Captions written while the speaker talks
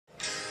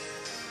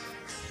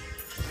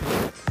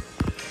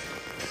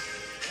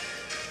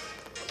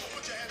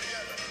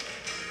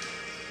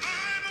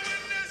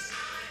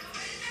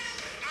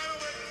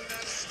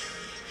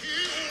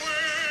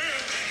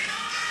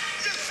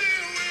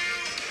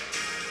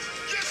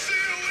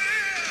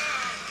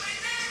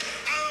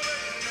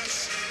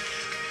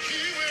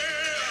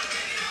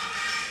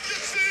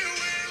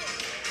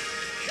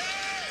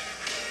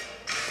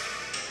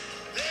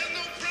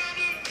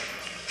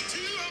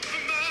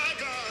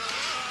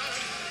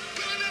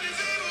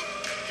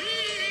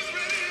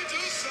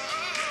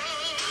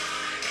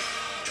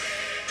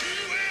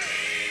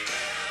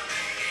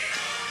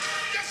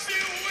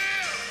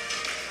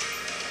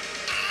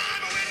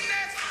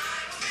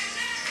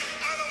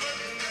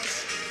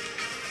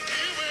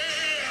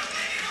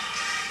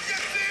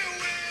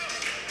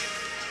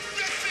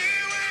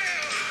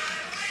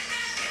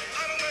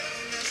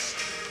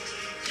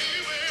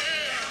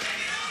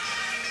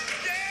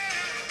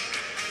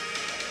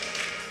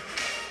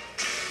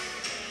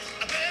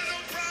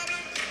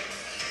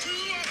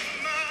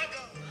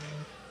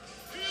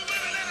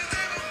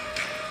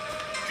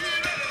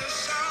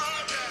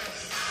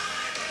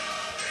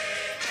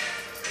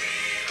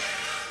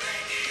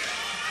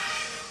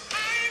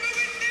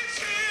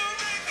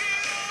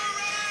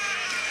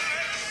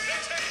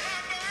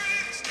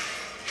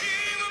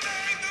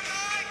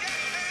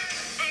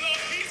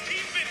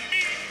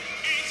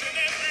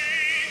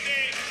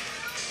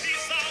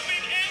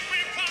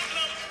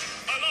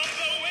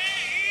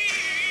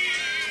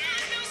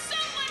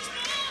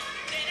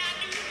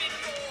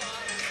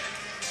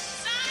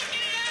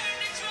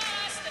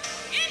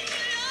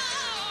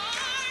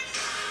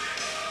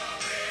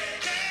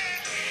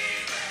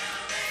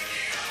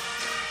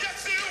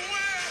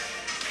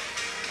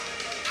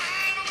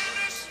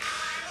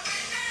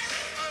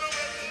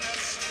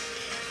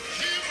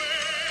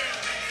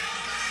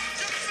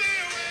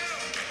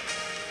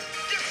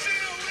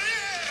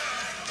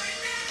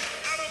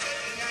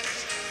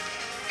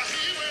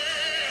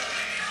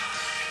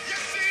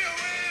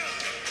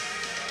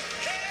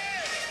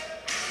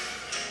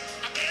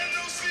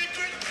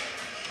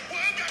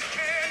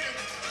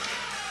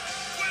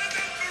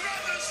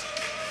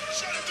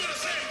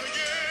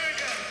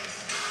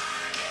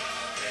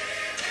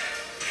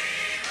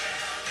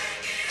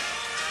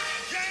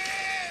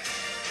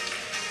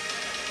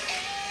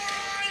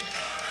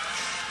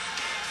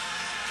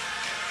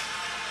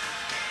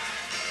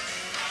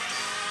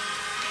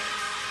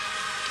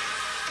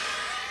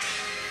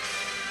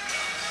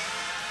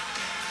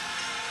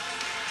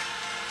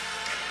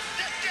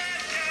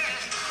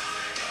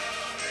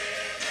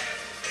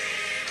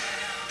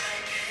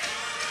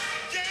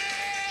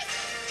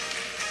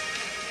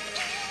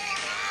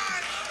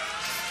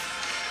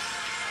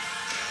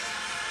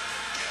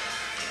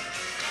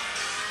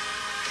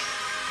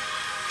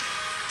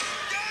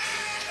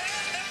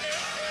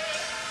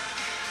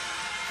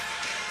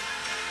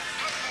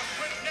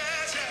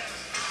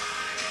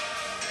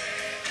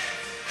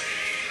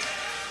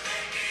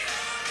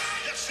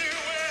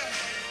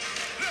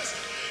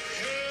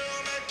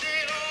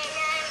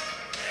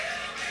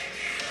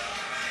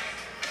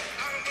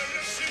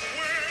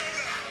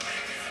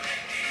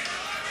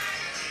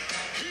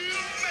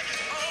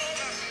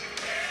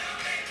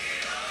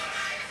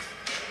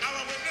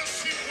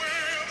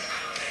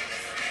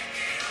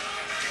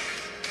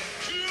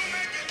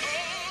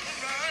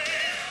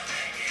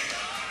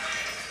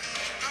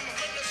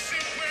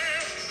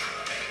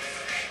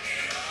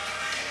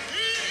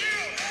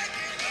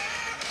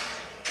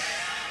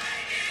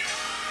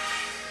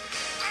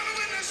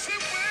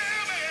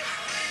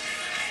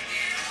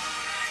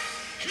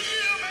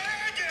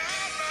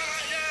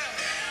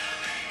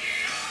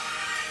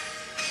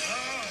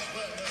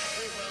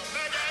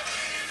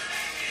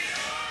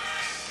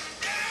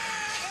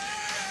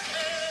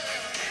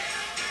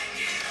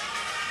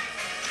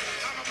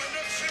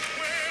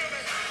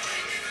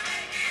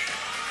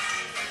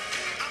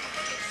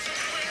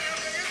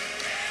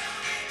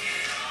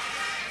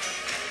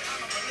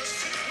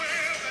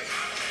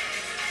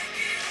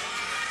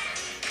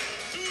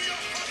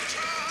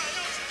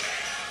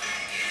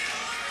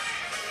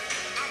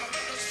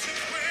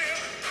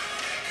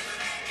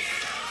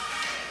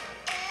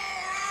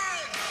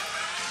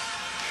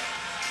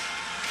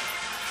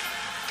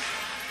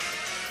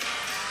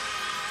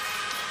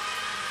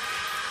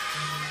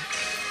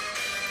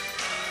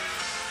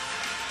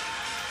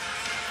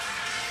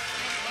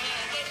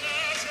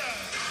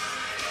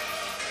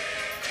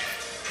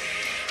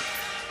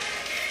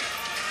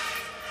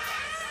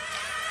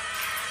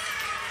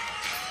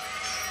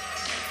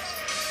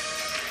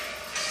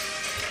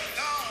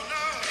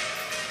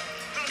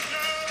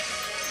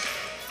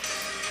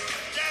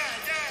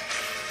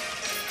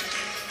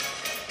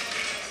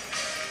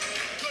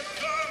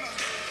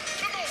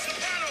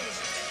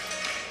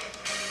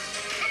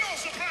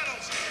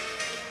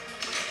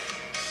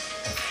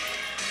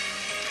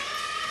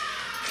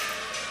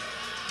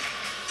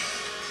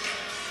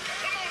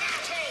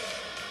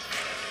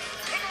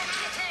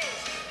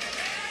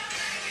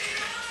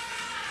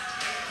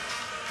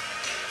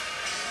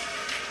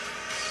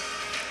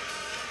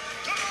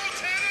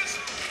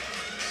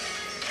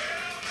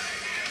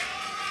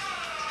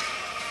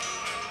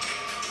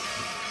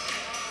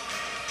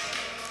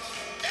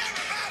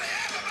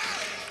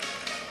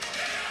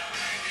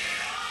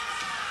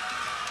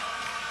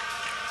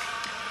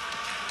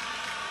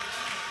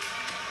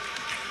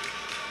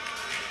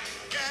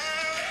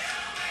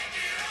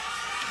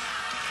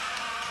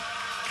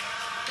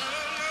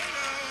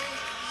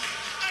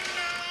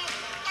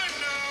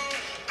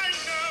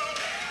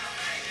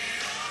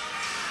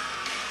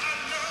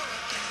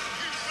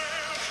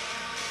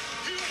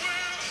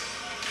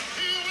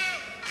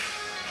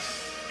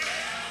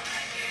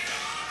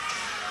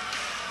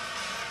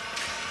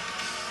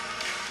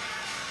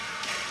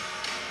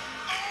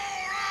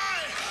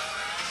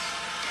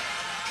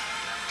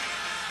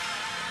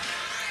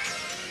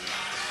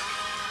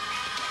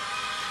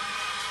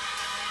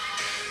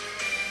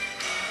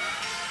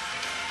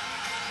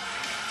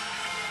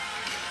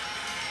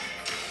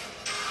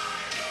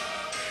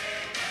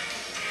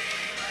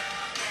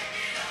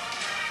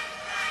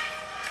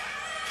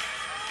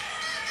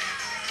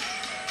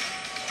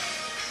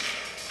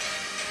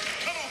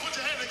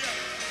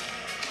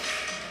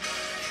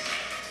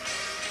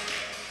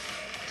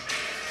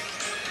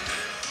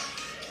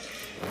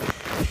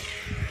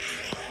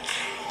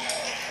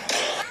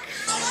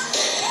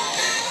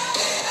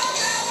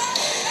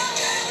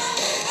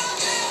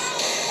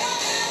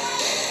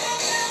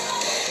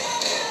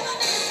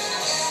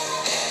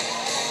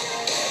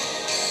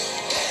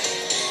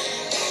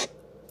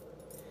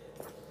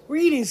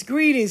Greetings,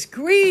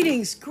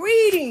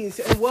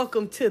 and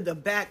welcome to the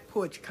Back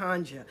Porch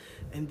Conjure.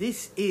 And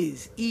this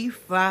is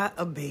Ifa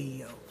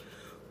Abeyo.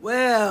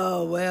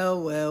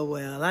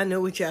 Well, I know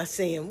what y'all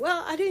saying.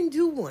 Well, I didn't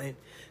do one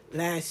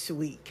last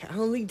week. I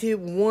only did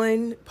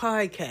one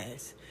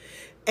podcast.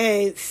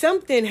 And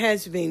something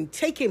has been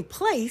taking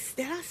place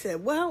that I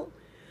said, well,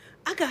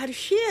 I got to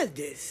share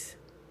this.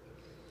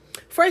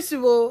 First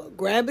of all,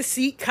 grab a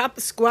seat, cop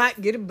a squat,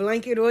 get a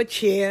blanket or a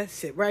chair,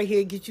 sit right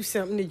here, get you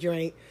something to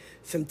drink.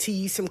 Some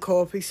tea, some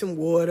coffee, some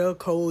water, a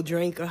cold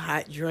drink, a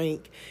hot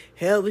drink.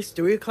 Hell, it's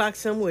 3 o'clock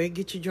somewhere.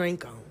 Get your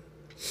drink on.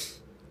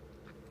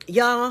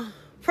 Y'all,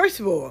 first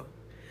of all,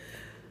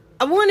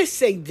 I want to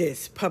say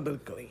this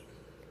publicly.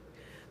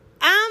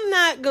 I'm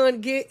not going to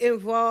get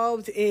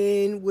involved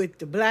with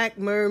the Black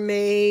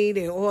Mermaid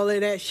and all of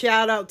that.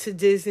 Shout out to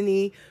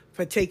Disney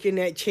for taking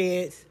that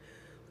chance.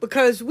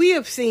 Because we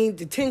have seen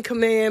the 10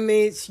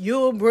 Commandments,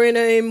 Yul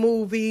Brynner in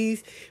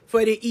movies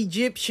for the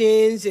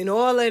Egyptians and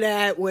all of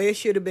that, where it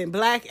should have been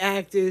black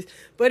actors,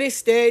 but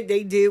instead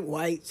they did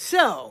white.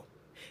 So,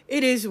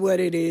 it is what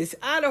it is.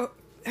 I don't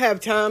have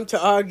time to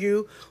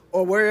argue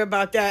or worry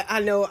about that. I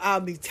know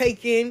I'll be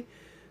taking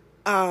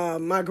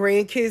my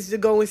grandkids to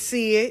go and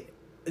see it.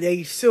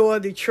 They saw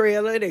the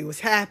trailer. They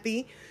was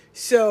happy.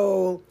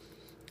 So,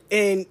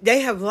 and they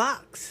have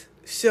locks.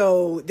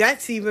 So,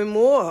 that's even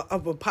more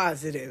of a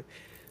positive.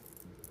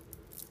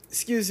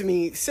 Excuse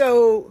me.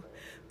 So,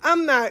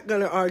 I'm not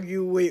going to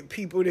argue with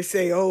people that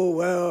say, oh,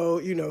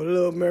 well, you know,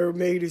 Little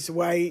Mermaid is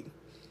white.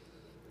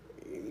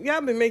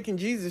 Y'all been making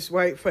Jesus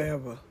white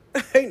forever.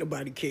 Ain't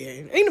nobody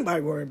caring. Ain't nobody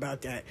worrying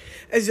about that.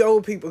 As the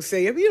old people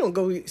say, if you don't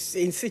go and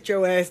sit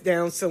your ass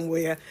down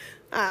somewhere,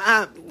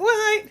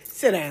 what?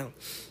 Sit down.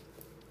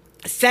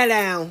 Sit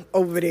down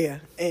over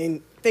there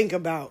and think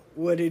about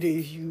what it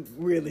is you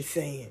really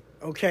saying,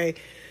 okay?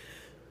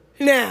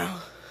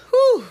 Now,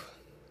 whew.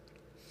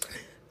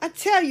 I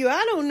tell you,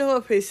 I don't know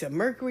if it's a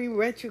Mercury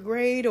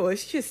retrograde or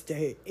it's just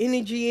the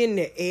energy in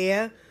the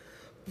air.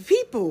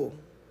 People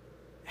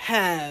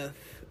have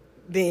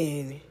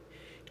been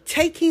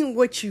taking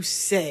what you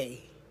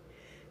say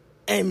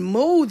and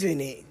molding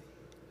it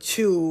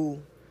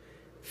to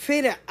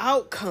fit an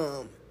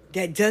outcome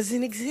that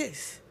doesn't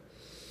exist.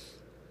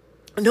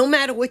 No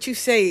matter what you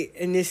say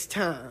in this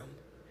time,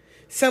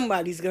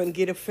 somebody's going to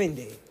get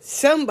offended.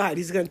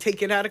 Somebody's going to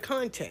take it out of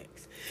context.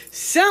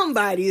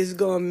 Somebody is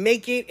going to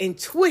make it and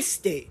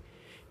twist it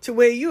to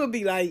where you'll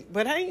be like,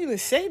 but I ain't even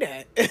say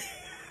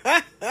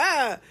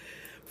that.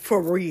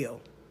 For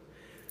real.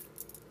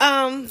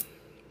 I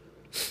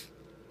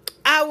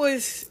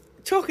was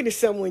talking to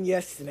someone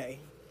yesterday,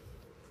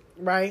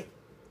 right?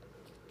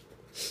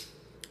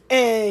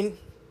 And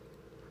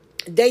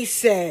they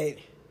said,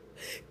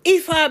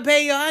 Ifa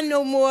Abeyo, I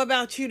know more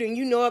about you than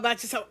you know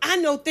about yourself. I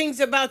know things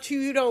about you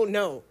you don't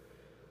know.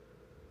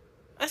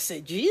 I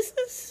said,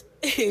 Jesus?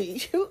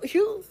 you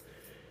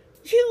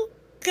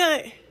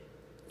got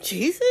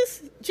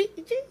Jesus?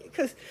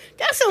 Because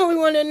that's the only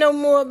one that know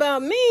more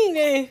about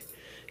me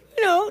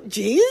than,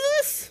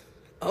 Jesus?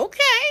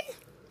 Okay.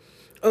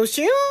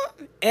 Oshun?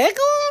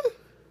 Egon?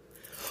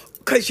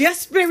 Because your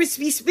spirits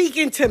be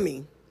speaking to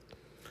me.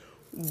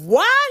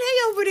 Why are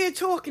they over there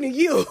talking to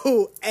you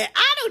and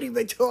I don't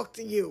even talk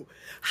to you?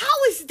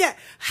 How is that?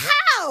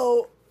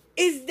 How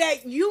is that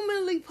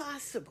humanly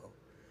possible?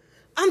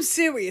 I'm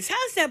serious.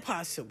 How is that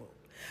possible?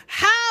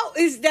 How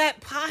is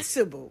that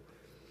possible?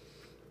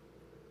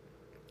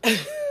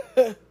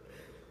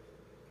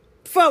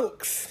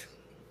 Folks,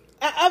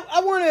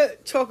 I want to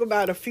talk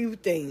about a few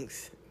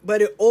things,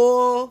 but it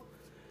all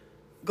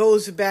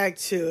goes back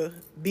to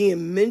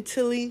being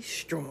mentally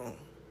strong.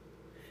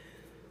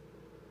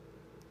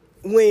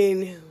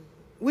 When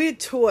we're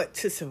taught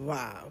to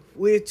survive,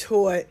 we're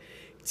taught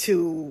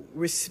to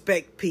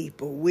respect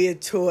people. We're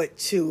taught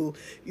to,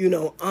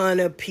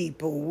 honor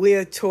people.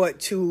 We're taught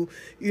to,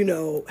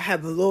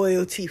 have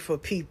loyalty for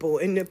people.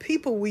 And the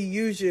people we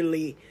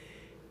usually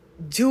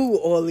do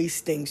all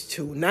these things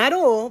to, not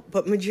all,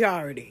 but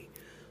majority,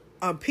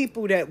 are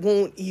people that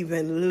won't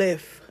even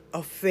lift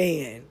a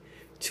fan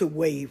to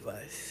wave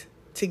us,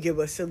 to give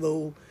us a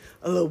little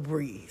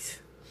breeze.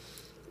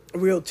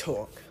 Real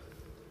talk.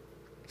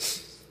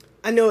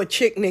 I know a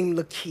chick named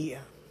Lakia.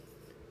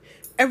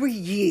 Every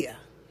year,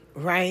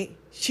 right?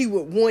 She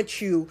would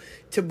want you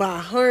to buy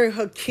her and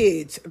her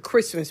kids a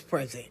Christmas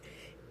present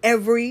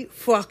every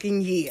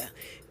fucking year.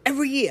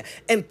 Every year.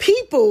 And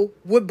people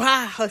would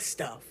buy her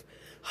stuff.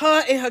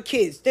 Her and her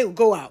kids, they would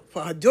go out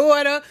for her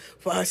daughter,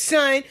 for her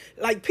son.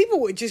 Like,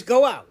 people would just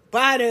go out,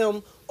 buy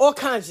them all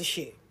kinds of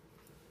shit.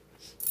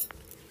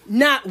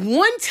 Not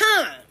one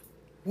time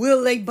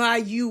will they buy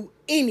you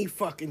any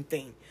fucking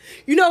thing.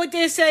 You know what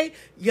they say?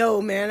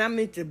 Yo, man, I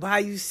meant to buy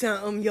you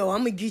something. Yo,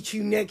 I'm going to get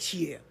you next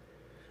year.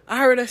 I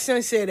heard her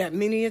son say that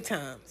many a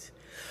times.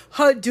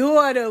 Her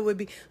daughter would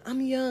be, I'm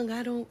young,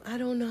 I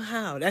don't know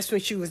how. That's when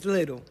she was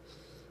little.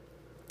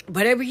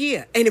 But every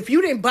year. And if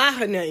you didn't buy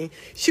her nothing,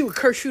 she would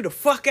curse you the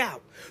fuck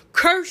out.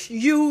 Curse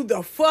you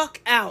the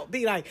fuck out.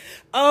 Be like,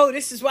 oh,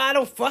 this is why I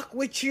don't fuck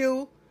with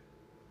you.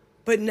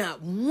 But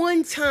not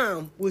one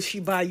time will she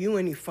buy you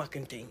any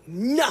fucking thing.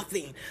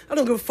 Nothing. I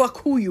don't give a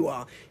fuck who you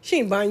are. She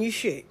ain't buying you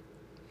shit.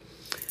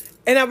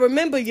 And I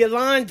remember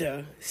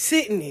Yolanda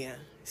sitting there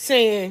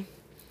saying,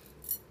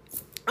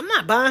 I'm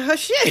not buying her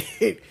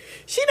shit.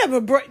 She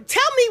never brought,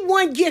 tell me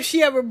one gift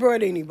she ever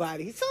brought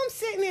anybody. So I'm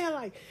sitting there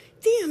like,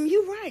 damn,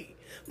 you right.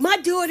 My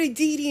daughter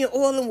Dee Dee and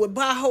Orlin would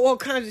buy her all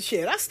kinds of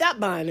shit. I stopped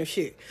buying her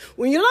shit.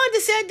 When Yolanda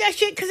said that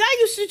shit, because I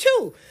used to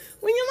too.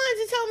 When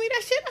Yolanda told me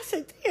that shit, I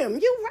said, damn,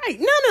 you right.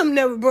 None of them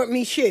never brought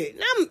me shit.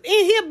 And I'm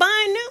in here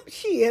buying them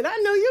shit. I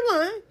know you're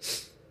lying.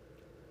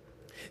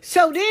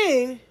 So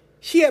then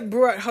she had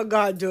brought her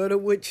goddaughter,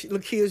 which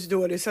Lakia's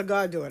daughter is her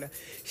goddaughter.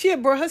 She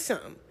had brought her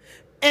something.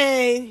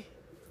 And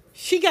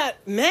she got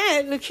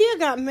mad. Lakia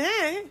got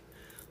mad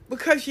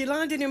because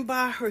Yolanda didn't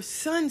buy her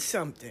son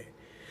something.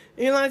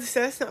 And Yolanda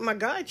said, that's not my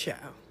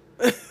godchild.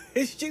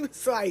 She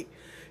was like,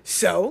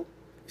 so?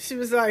 She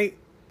was like,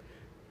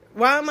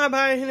 why am I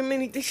buying him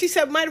anything? She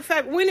said, matter of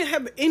fact, when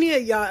have any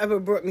of y'all ever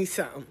brought me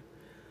something?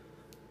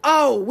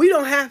 Oh, we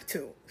don't have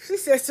to. She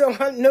said, so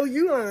I know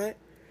you lying.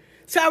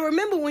 So I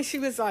remember when she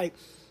was like,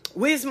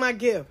 where's my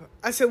gift?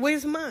 I said,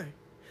 where's mine?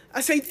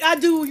 I said, I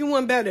do you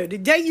one better. The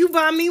day you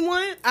buy me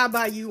one, I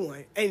buy you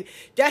one. And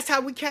that's how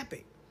we kept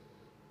it.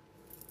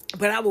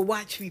 But I would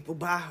watch people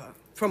buy her.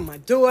 From my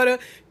daughter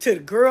to the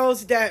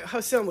girls that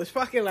her son was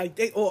fucking, like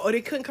or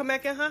they couldn't come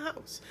back in her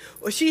house.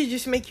 Or she'd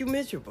just make you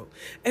miserable.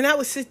 And I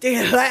would sit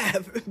there and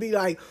laugh and be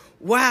like,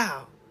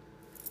 wow.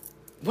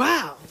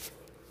 Wow.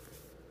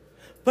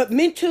 But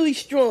mentally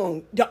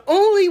strong, the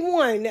only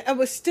one that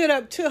ever stood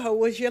up to her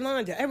was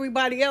Yolanda.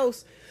 Everybody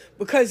else,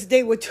 because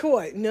they were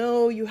taught,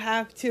 no, you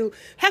have to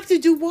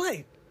do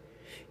what?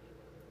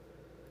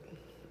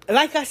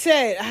 Like I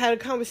said, I had a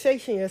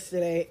conversation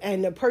yesterday,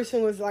 and the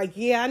person was like,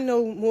 yeah, I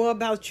know more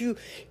about you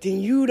than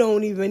you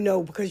don't even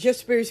know, because your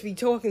spirits be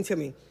talking to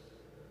me.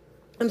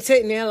 I'm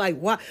sitting there like,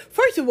 why?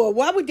 First of all,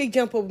 why would they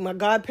jump over my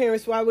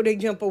godparents? Why would they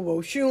jump over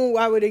Oshun?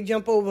 Why would they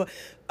jump over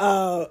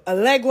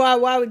Alegwa?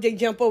 Why would they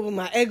jump over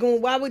my Egun?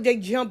 Why would they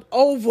jump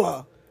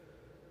over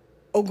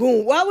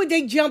Ogun? Why would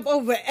they jump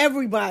over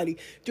everybody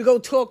to go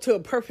talk to a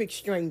perfect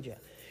stranger?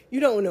 You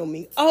don't know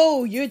me.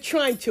 Oh, you're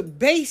trying to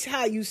base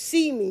how you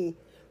see me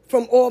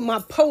from all my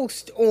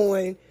posts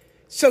on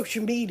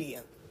social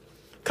media.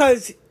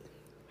 Because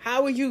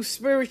how are you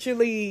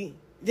spiritually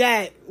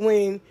that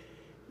when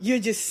you're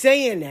just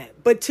saying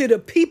that? But to the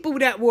people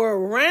that were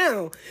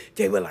around,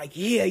 they were like,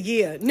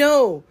 yeah.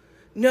 No,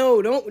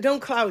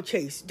 don't cloud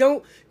chase.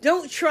 Don't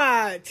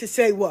try to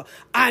say, well,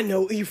 I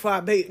know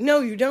E5 Beta. No,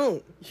 you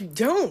don't. You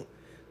don't.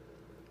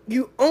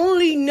 You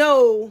only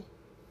know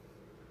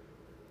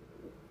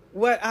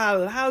what I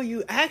allow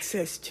you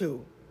access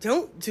to.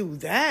 Don't do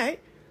that.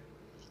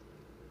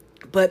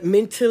 But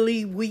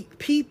mentally weak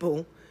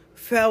people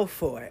fell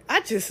for it.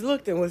 I just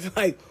looked and was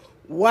like,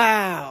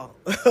 wow,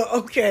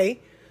 okay,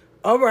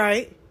 all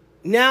right.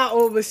 Now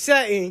all of a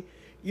sudden,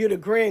 you're the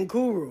grand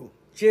guru.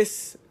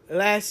 Just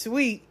last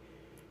week,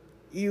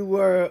 you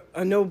were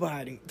a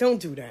nobody.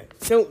 Don't do that.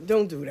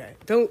 Don't do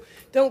that.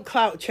 Don't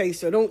clout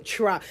chase or don't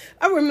try.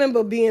 I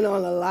remember being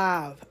on a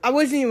live. I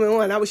wasn't even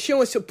on. I was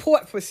showing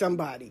support for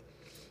somebody.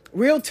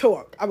 Real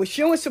talk. I was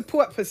showing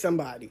support for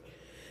somebody.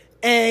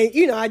 And,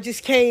 I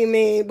just came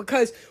in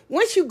because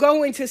once you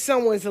go into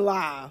someone's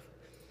live,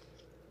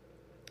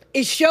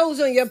 it shows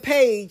on your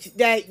page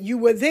that you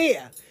were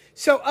there.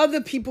 So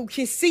other people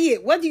can see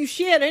it. Whether you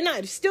share it or not,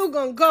 it's still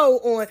going to go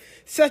on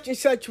such and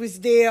such was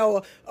there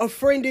or a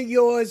friend of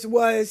yours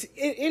was,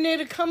 and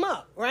it'll come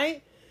up,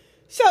 right?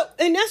 So,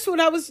 and that's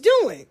what I was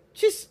doing.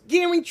 Just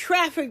gearing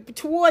traffic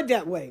toward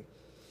that way.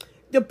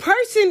 The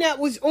person that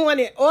was on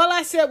it, all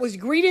I said was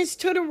greetings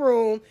to the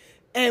room.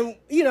 And,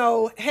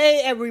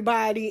 hey,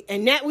 everybody.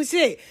 And that was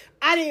it.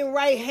 I didn't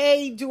write,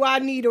 hey, do I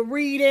need a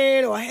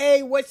reading? Or,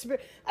 hey, what's...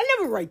 I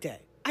never write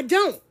that. I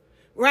don't.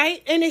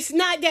 Right? And it's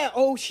not that,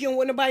 oh, she don't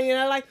want nobody in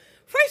her life.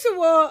 First of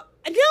all,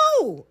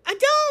 no, I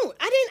don't.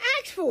 I didn't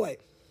ask for it.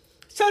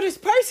 So this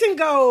person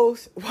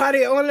goes, while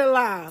they're on the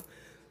live,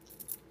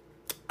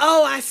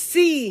 oh, I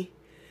see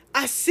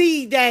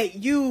that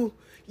your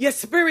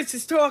spirits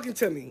is talking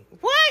to me.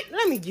 What?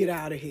 Let me get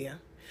out of here.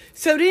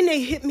 So then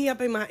they hit me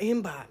up in my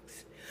inbox.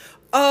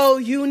 Oh,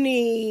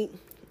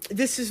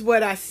 this is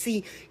what I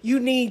see. You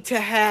need to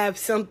have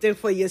something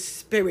for your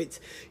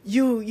spirits.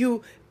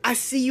 I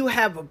see you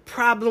have a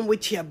problem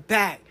with your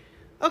back.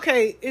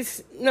 Okay,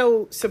 it's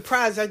no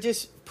surprise. I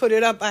just put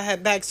it up. I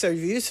had back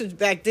surgery. This was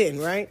back then,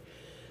 right?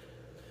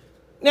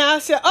 Now I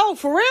said, oh,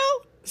 for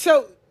real?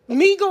 So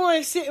me going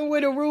and sitting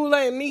with a ruler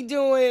and me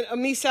doing a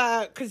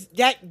Misa, because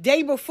that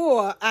day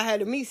before I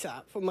had a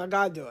Misa for my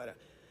goddaughter.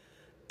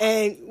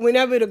 And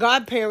whenever the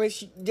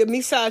godparents, the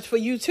Misa is for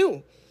you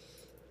too.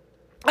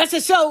 I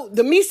said, so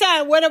the Misa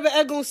and whatever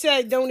Egun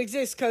said don't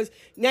exist because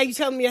now you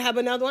telling me to have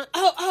another one?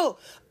 Oh,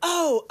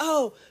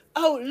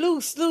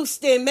 loose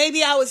then.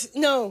 Maybe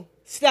no,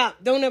 stop.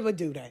 Don't ever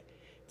do that.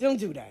 Don't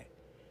do that.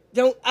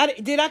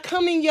 Did I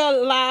come in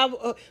your live?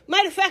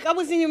 Matter of fact, I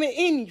wasn't even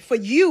in for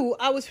you.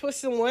 I was for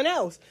someone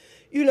else,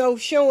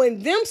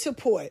 showing them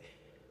support.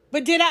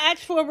 But did I ask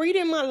for a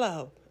reading, my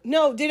love?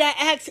 No. Did I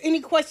ask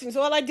any questions?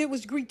 All I did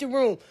was greet the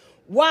room.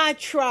 Why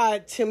try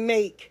to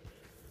make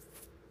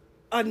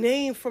a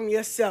name from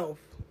yourself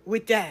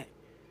with that?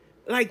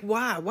 Like,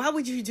 why? Why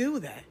would you do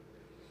that?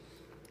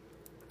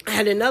 I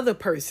had another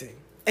person,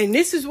 and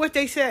this is what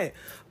they said.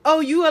 Oh,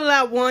 you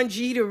allowed Juan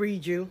G to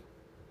read you.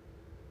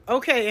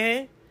 Okay,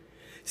 eh?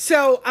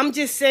 So I'm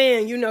just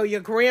saying, your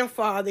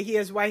grandfather, he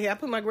has white hair. I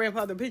put my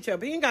grandfather picture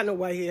up. He ain't got no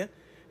white hair.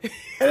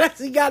 Unless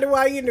he got it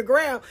while he in the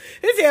ground.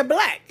 His hair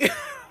black.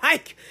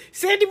 Like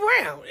Sandy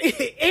Brown.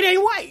 It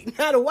ain't white.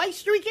 Not a white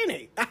streak in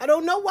it. I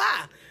don't know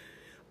why.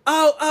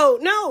 Oh,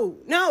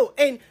 no.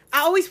 And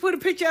I always put a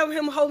picture of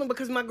him holding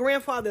because my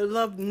grandfather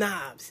loved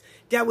knives.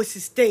 That was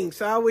his thing.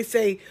 So I always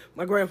say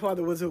my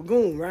grandfather was a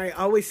goon, right?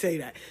 I always say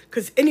that.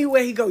 Because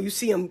anywhere he go, you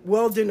see him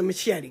welding a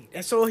machete.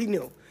 That's all he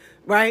knew,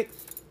 right?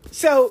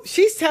 So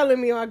she's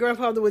telling me my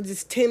grandfather was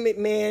this timid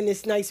man,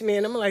 this nice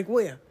man. I'm like,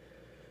 where?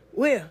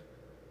 Where?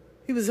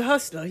 He was a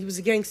hustler. He was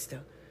a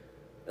gangster.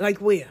 Like,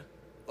 where?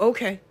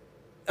 Okay.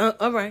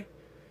 All right.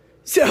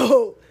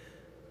 So,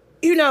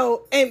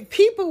 and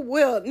people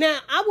will. Now,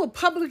 I will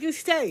publicly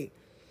say,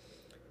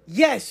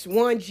 yes,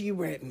 Juan G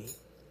read me.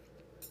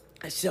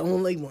 That's the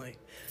only one.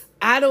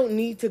 I don't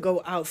need to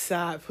go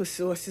outside for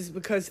sources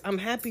because I'm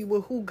happy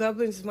with who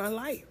governs my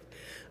life.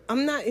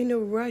 I'm not in a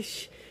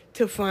rush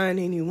to find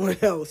anyone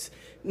else.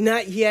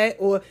 Not yet,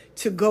 or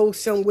to go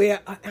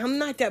somewhere. I'm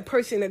not that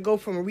person that go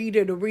from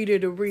reader to reader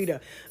to reader.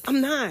 I'm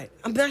not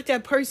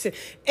that person.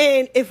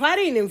 And if I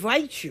didn't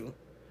invite you,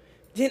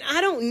 then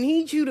I don't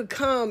need you to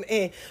come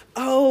and,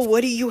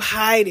 what are you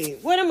hiding?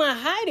 What am I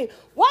hiding?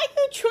 Why are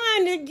you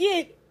trying to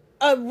get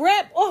a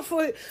rep off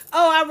of,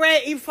 I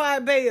read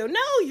E5 Bayo?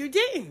 No, you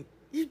didn't.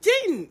 You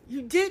didn't.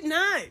 You did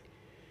not.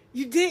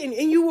 You didn't,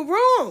 and you were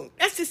wrong.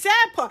 That's the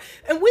sad part.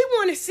 And we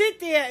want to sit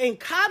there and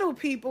coddle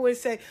people and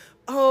say,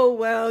 oh,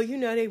 well,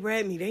 they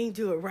read me. They ain't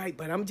do it right,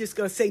 but I'm just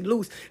going to say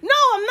loose. No,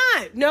 I'm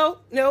not.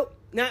 No,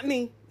 not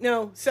me.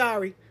 No,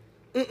 sorry.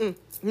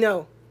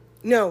 No.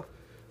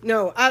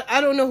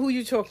 I don't know who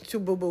you're talking to,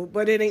 boo-boo,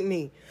 but it ain't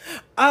me.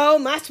 Oh,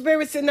 my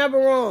spirits are never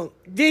wrong.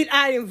 Did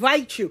I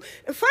invite you?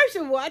 And first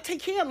of all, I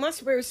take care of my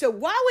spirits, so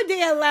why would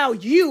they allow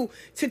you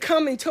to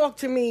come and talk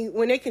to me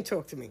when they can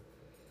talk to me?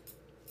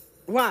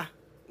 Why?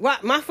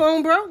 What? My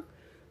phone broke?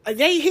 Are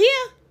they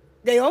here?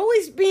 They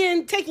always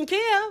being taken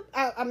care of.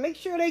 I make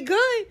sure they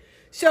good.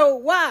 So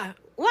why?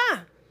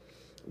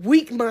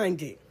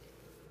 Weak-minded.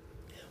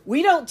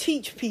 We don't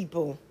teach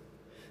people.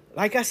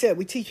 Like I said,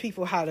 we teach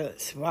people how to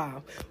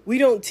survive. We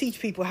don't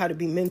teach people how to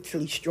be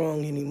mentally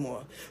strong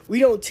anymore. We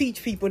don't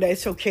teach people that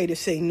it's okay to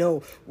say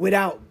no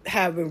without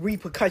having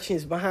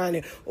repercussions behind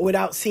it or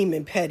without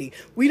seeming petty.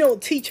 We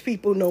don't teach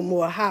people no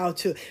more how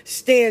to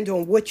stand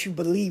on what you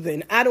believe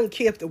in. I don't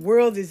care if the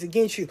world is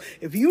against you.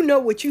 If you know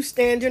what you're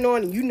standing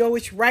on and you know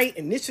it's right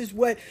and this is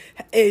what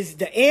is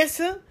the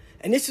answer,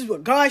 and this is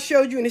what God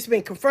showed you, and it's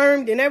been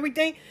confirmed and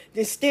everything,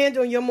 then stand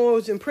on your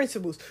morals and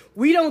principles.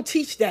 We don't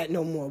teach that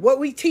no more. What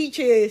we teach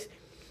is,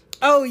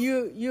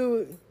 you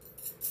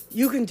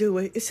can do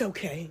it. It's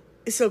okay.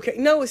 It's okay.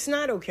 No, it's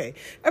not okay.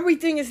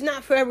 Everything is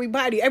not for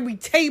everybody. Every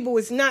table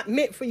is not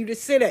meant for you to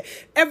sit at.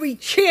 Every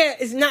chair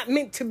is not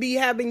meant to be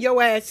having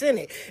your ass in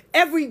it.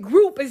 Every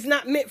group is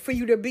not meant for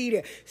you to be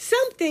there.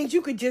 Some things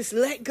you could just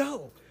let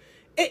go.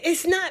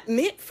 It's not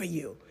meant for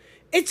you.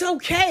 It's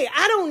okay.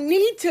 I don't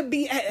need to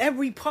be at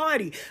every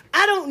party.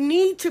 I don't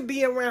need to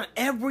be around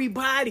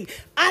everybody.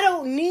 I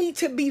don't need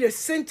to be the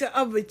center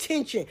of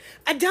attention.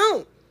 I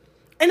don't.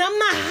 And I'm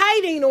not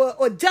hiding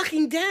or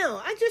ducking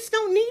down. I just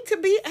don't need to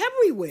be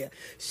everywhere.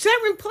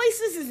 Certain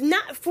places is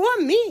not for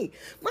me.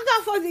 My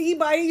godfather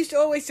Ebay used to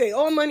always say,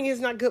 all money is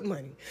not good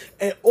money.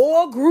 And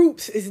all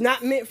groups is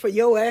not meant for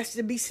your ass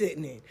to be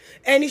sitting in.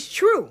 And it's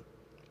true.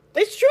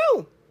 It's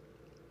true.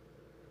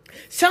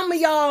 Some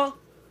of y'all,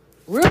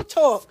 real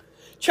talk,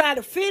 try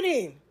to fit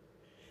in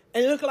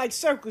and look like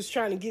circles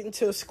trying to get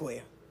into a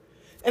square.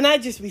 And I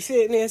just be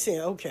sitting there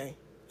saying, okay,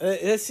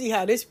 let's see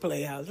how this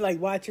play out. It's like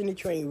watching a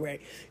train wreck.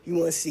 You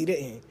want to see the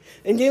end.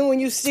 And then when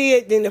you see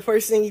it, then the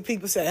first thing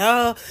people say,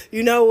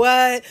 you know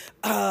what?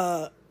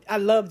 I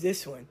love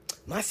this one.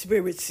 My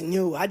spirits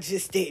knew. I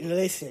just didn't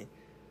listen.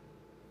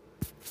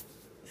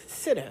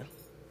 Sit down.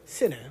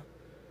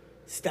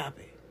 Stop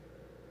it.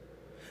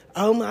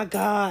 Oh, my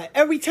God.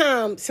 Every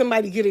time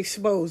somebody get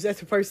exposed,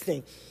 that's the first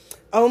thing.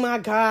 Oh, my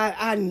God,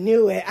 I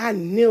knew it. I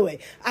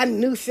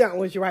knew something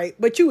was right.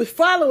 But you was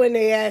following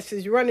their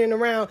asses, running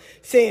around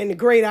saying the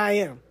great I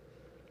am.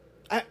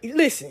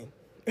 Listen.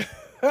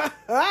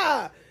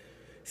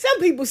 Some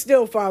people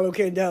still follow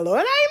Candelo,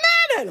 and I ain't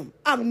mad at him.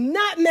 I'm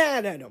not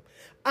mad at him.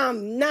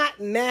 I'm not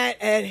mad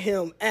at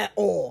him at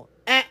all.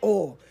 At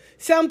all.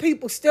 Some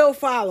people still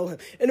follow him.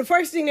 And the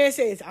first thing they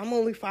say is, I'm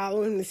only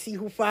following to see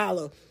who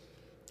follow.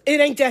 It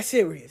ain't that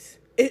serious.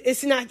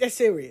 It's not that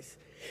serious.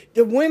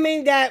 The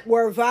women that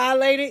were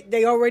violated,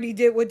 they already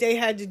did what they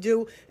had to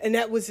do, and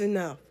that was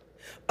enough.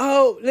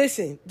 Oh,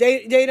 listen,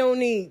 they don't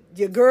need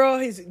your girl,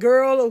 his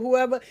girl, or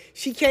whoever.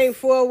 She came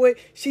forward.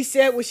 She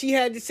said what she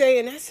had to say,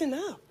 and that's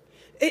enough.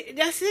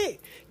 That's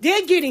it.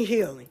 They're getting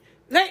healing.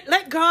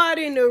 Let God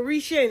and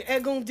Orisha and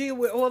Egon deal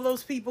with all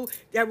those people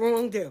that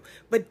wronged them.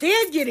 But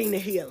they're getting the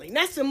healing.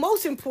 That's the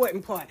most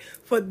important part.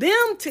 For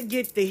them to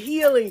get the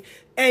healing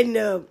and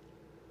the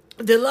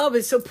love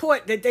and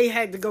support that they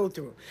had to go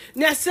through.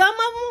 Now, some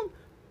of them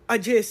are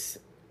just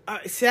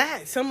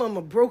sad. Some of them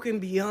are broken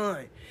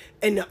beyond.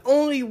 And the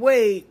only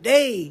way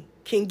they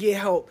can get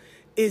help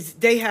is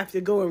they have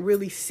to go and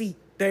really seek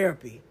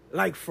therapy.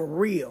 Like, for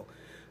real.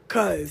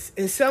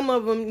 And some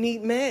of them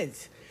need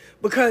meds.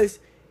 Because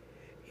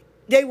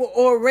they were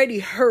already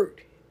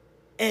hurt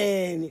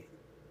and,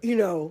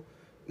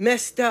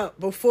 messed up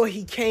before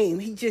he came.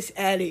 He just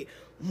added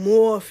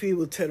more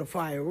fuel to the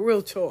fire.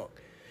 Real talk,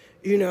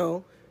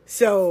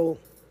 So,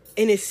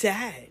 and it's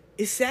sad.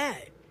 It's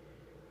sad.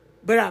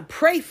 But I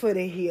pray for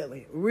their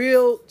healing.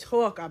 Real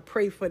talk, I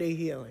pray for their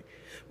healing.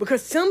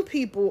 Because some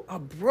people are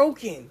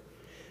broken.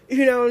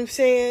 You know what I'm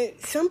saying?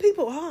 Some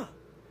people are.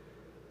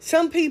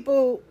 Some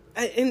people...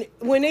 And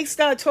when they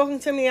start talking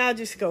to me, I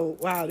just go,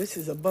 wow, this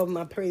is above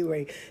my pay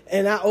rate.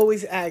 And I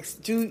always ask,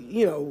 are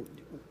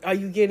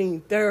you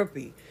getting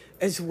therapy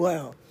as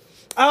well?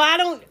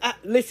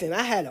 Listen,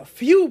 I had a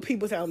few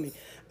people tell me,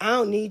 I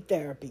don't need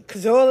therapy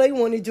because all they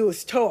want to do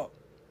is talk.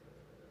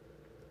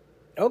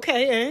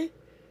 Okay, eh?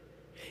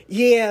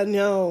 Yeah,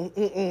 no,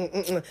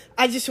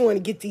 I just want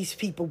to get these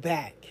people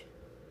back.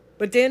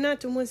 But they're not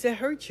the ones that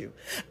hurt you.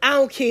 I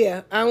don't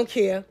care.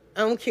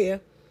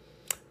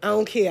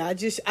 I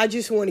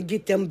just want to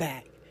get them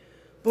back.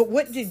 But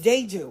what did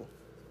they do?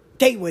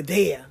 They were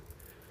there.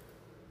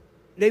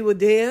 They were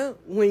there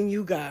when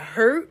you got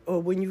hurt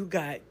or when you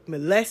got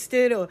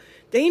molested, or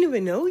they didn't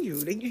even know you.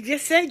 You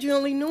just said you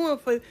only knew them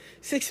for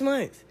 6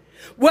 months.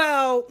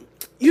 Well,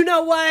 you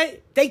know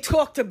what? They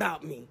talked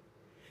about me.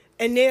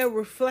 And they'll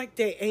reflect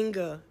their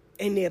anger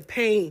and their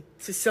pain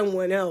to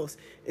someone else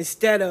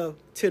instead of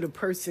to the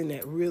person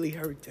that really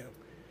hurt them.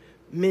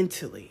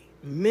 Mentally.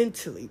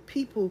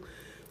 People...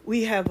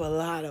 We have a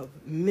lot of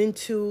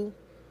mental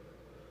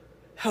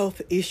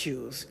health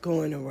issues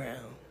going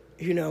around.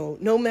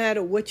 No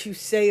matter what you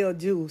say or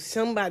do,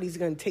 somebody's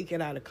going to take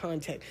it out of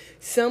context.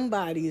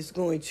 Somebody is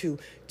going to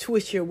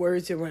twist your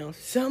words around.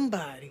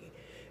 Somebody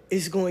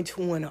is going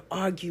to want to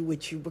argue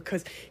with you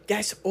because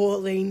that's all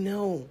they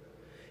know.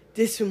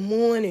 This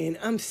morning,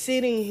 I'm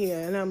sitting here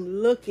and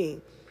I'm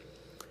looking,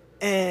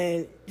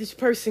 and this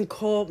person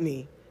called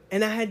me.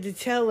 And I had to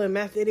tell them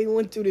after they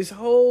went through this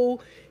whole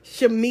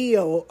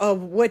shamil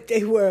of what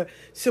they were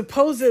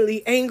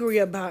supposedly angry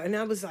about. And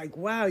I was like,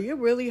 wow, you're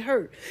really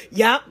hurt.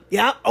 Yep,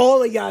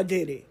 all of y'all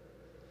did it.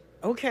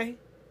 Okay.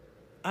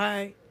 All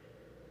right.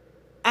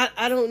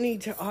 I don't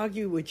need to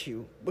argue with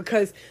you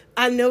because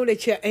I know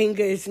that your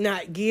anger is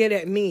not geared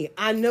at me.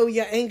 I know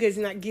your anger is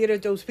not geared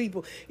at those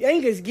people. Your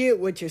anger is geared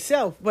with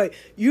yourself, but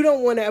you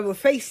don't want to ever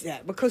face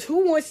that because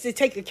who wants to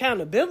take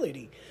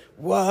accountability?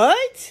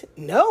 What?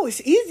 No,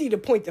 it's easy to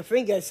point the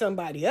finger at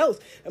somebody else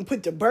and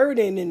put the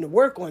burden and the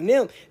work on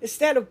them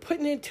instead of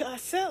putting it to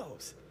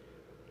ourselves.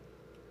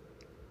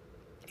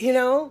 We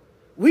don't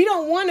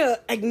want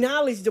to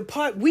acknowledge the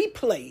part we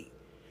played.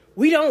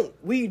 We don't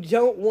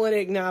want to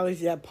acknowledge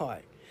that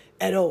part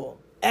at all.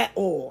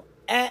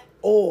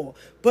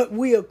 But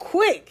we are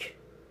quick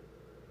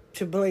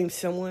to blame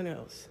someone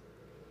else.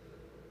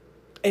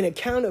 And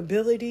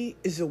accountability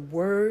is a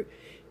word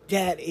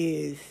that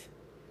is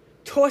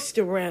tossed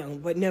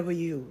around but never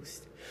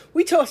used.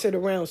 We toss it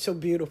around so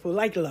beautiful,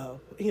 like love.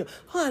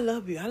 I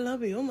love you.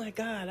 Oh my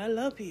God, I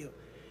love you.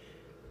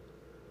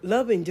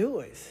 Love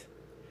endures.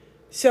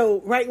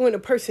 So right when a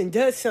person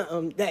does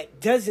something that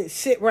doesn't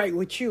sit right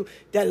with you,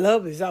 that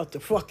love is out the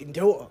fucking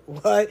door.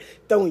 What?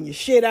 Throwing your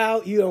shit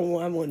out. You don't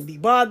want to be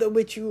bothered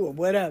with you or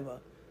whatever.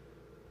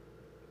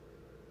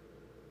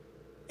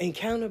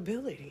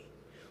 Accountability.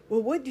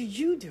 Well, what did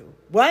you do?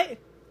 What?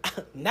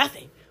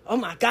 Nothing. Oh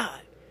my God.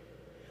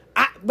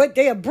 But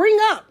they'll bring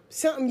up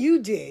something you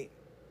did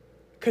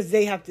because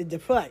they have to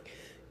deflect.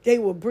 They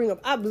will bring up...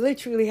 I've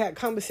literally had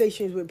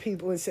conversations with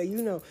people and say,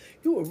 you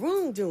were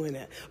wrong doing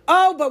that.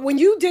 Oh, but when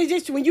you did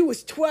this when you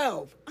was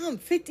 12, I'm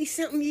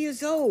 50-something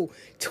years old.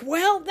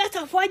 12? That's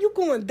how far you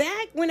going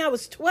back when I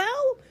was 12?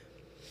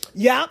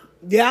 Yep.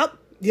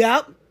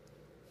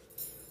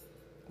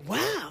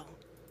 Wow.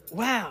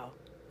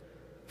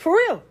 For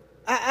real.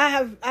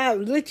 I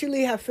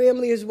literally have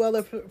family as well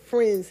as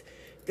friends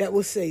that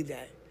will say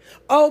that.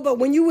 Oh, but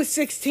when you were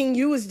 16,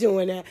 you was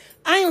doing that.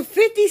 I am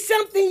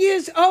 50-something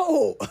years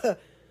old.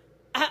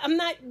 I'm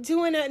not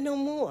doing that no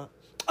more.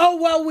 Oh,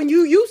 well, when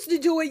you used to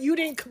do it, you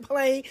didn't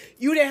complain.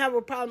 You didn't have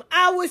a problem.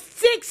 I was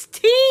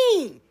 16.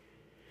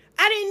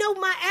 I didn't know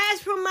my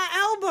ass from my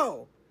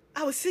elbow.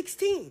 I was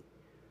 16.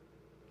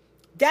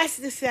 That's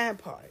the sad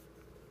part.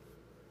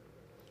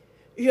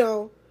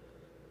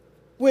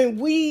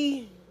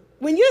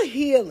 When you're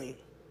healing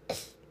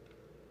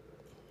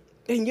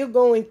and you're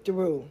going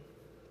through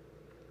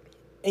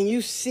and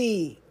you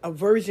see a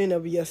version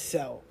of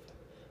yourself,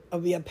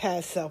 of your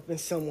past self in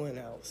someone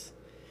else,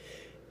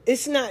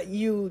 it's not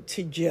you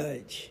to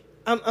judge.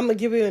 I'm going to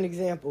give you an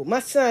example. My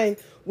son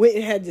went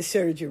and had the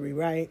surgery,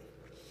 right?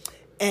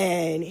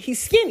 And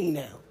he's skinny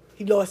now.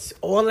 He lost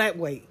all that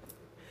weight.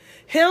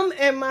 Him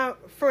and my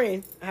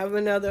friend, I have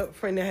another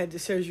friend that had the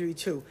surgery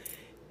too.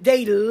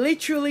 They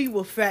literally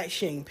will fat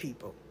shame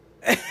people.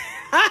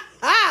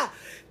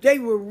 They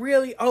were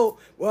really, oh,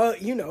 well,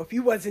 you know, if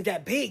you wasn't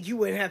that big, you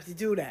wouldn't have to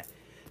do that.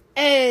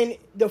 And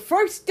the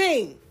first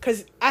thing,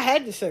 because I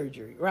had the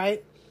surgery,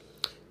 right?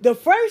 The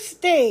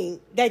first thing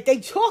that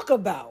they talk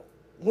about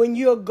when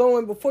you're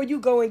going, before you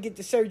go and get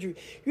the surgery,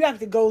 you have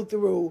to go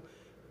through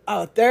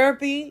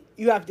therapy.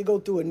 You have to go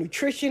through a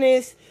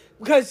nutritionist,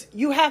 because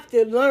you have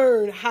to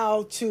learn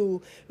how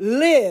to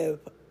live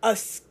a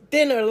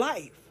thinner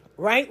life,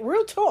 right?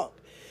 Real talk.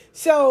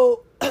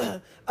 So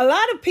a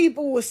lot of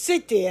people will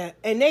sit there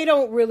and they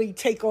don't really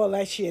take all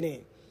that shit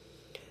in.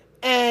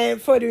 And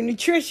for the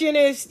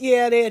nutritionist,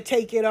 yeah, they'll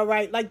take it all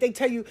right. Like they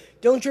tell you,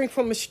 don't drink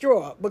from a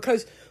straw,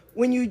 because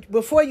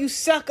before you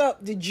suck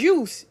up the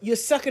juice, you're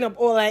sucking up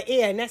all that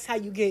air, and that's how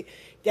you get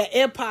that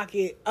air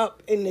pocket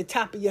up in the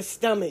top of your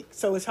stomach,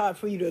 so it's hard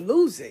for you to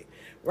lose it,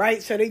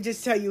 right? So they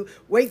just tell you,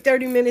 wait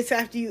 30 minutes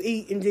after you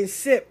eat and then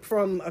sip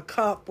from a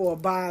cup or a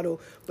bottle,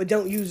 but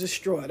don't use a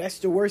straw. That's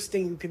the worst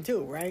thing you can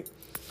do, right?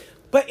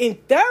 But in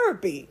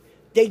therapy,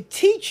 they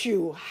teach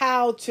you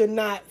how to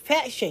not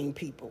fat shame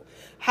people,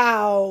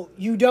 how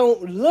you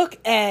don't look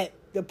at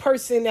the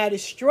person that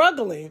is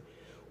struggling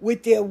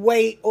with their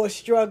weight or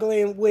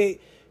struggling with,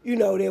 you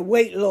know, their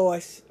weight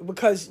loss,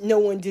 because no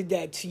one did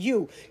that to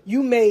you.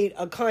 You made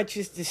a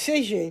conscious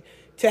decision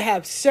to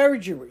have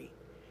surgery,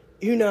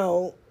 you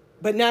know,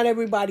 but not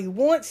everybody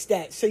wants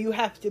that. So you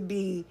have to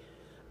be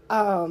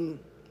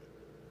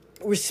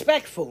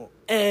respectful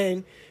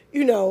and,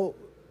 you know,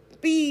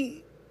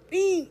 be,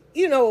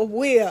 you know,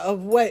 aware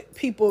of what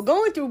people are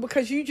going through,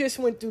 because you just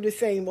went through the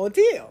same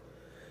ordeal.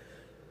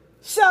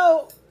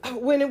 So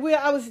when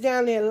I was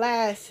down there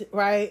last,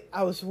 right,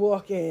 I was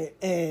walking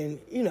and,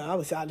 you know, I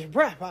was out of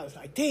breath. I was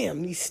like,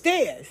 damn, these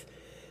stairs.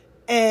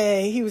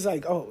 And he was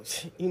like, oh,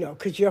 you know,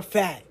 because you're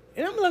fat.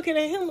 And I'm looking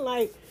at him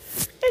like,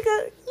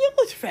 nigga, you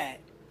was fat.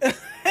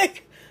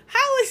 Like,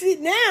 how is it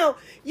now?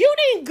 You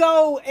didn't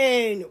go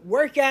and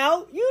work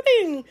out. You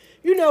didn't,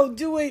 you know,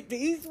 do it the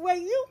easy way.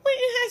 You went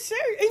and had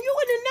surgery. And you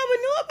would have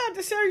never knew about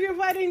the surgery if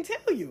I didn't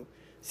tell you.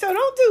 So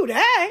don't do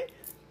that.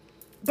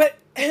 But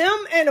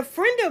him and a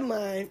friend of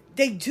mine,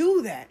 they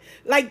do that.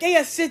 Like,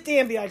 they'll sit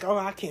there and be like, oh,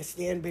 I can't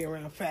stand being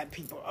around fat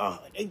people. Oh,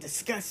 they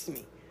disgust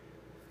me.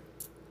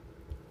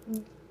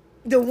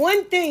 The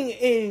one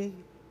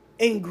thing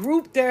in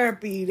group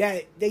therapy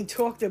that they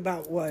talked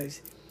about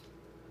was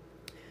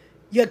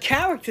your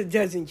character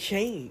doesn't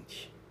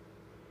change.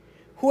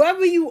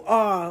 Whoever you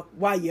are,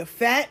 while you're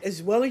fat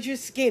as well as you're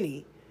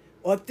skinny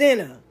or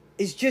thinner,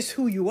 is just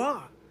who you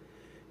are.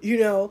 You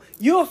know,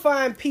 you'll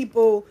find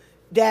people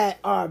that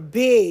are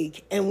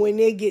big, and when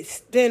they get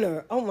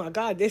thinner, oh my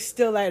God, they're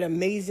still that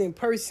amazing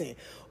person.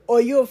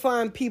 Or you'll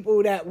find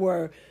people that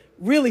were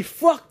really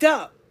fucked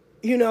up,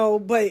 you know,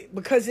 but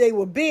because they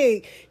were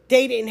big,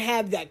 they didn't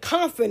have that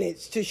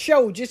confidence to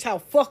show just how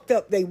fucked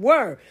up they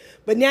were.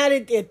 But now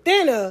that they're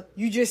thinner,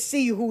 you just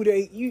see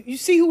you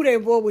see who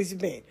they've always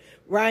been,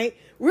 right?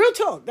 Real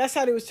talk. That's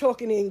how they was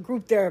talking in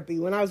group therapy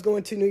when I was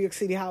going to New York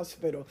City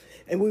Hospital,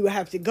 and we would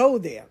have to go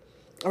there.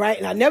 All right,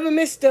 and I never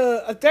missed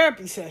a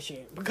therapy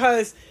session,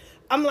 because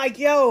I'm like,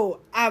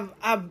 yo, I've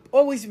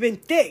always been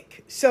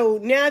thick. So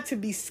now to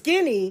be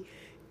skinny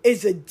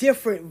is a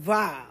different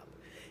vibe.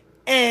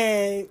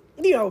 And,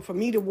 you know, for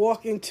me to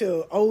walk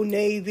into Old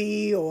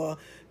Navy or,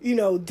 you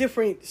know,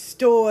 different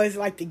stores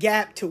like the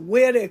Gap to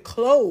wear their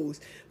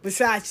clothes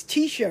besides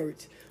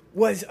T-shirts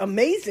was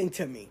amazing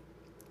to me.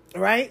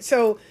 All right,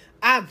 so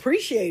I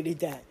appreciated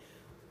that.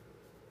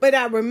 But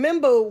I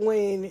remember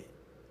when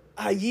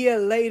a year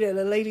later,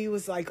 the lady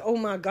was like, oh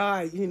my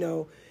God, you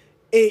know,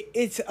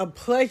 it's a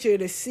pleasure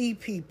to see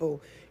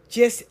people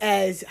just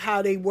as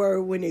how they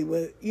were when they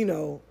were, you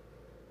know,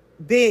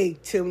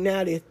 big till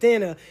now they're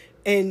thinner,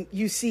 and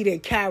you see their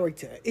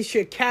character. It's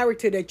your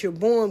character that you're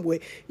born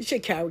with. It's your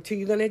character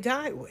you're going to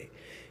die with.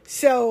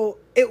 So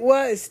it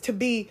was to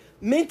be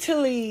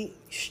mentally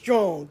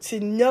strong, to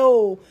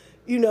know,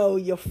 you know,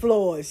 your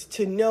flaws,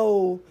 to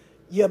know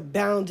your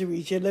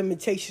boundaries, your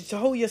limitations, to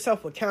hold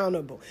yourself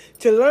accountable,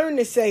 to learn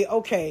to say,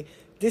 okay,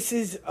 this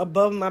is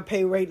above my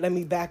pay rate, let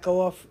me back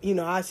off. You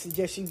know, I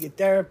suggest you get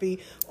therapy.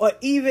 Or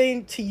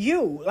even to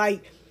you,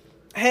 like,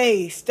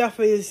 hey, stuff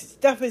is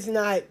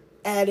not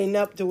adding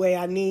up the way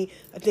I need.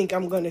 I think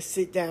I'm going to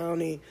sit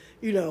down and,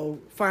 you know,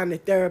 find a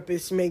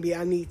therapist. Maybe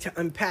I need to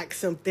unpack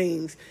some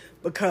things,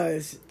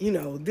 because, you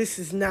know, this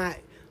is not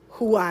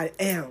who I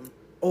am.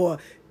 Or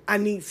I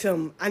need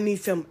some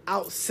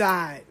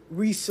outside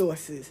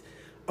resources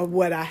of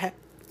what I have.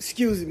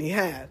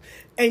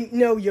 And, you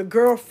know, your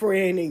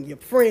girlfriend and your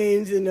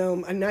friends and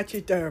are not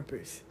your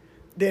therapists.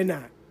 They're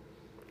not.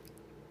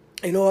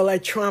 And all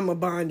that trauma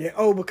bonding.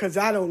 Oh, because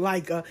I don't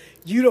like her,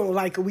 you don't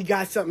like her, we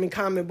got something in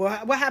common.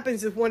 But what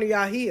happens if one of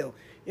y'all heal?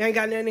 You ain't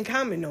got nothing in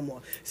common no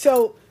more.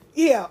 So,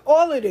 yeah,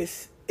 all of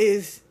this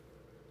is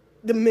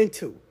the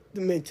mental.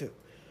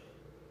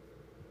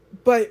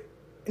 But,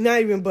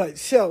 not even but.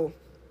 So,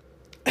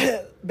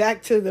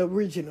 back to the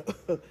original.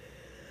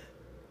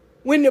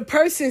 when the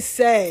person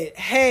said,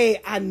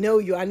 hey, I know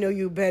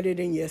you better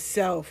than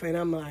yourself. And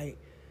I'm like,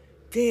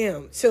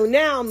 damn. So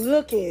now I'm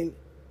looking,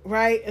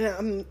 right?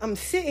 And I'm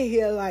sitting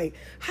here like,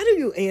 how do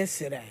you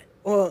answer that?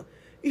 Or,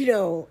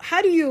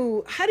 how do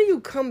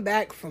you come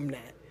back from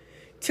that?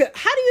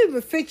 How do you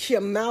even fix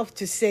your mouth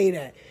to say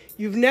that?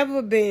 You've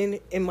never been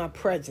in my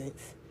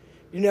presence.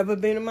 You've never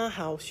been in my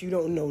house. You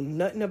don't know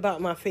nothing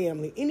about my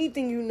family.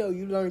 Anything you know,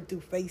 you learned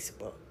through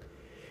Facebook.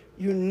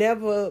 You've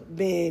never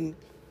been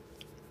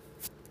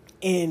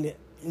in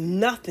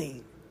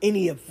nothing,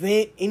 any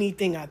event,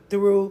 anything I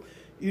threw.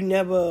 You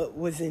never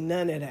was in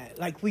none of that.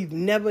 Like, we've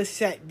never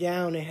sat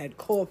down and had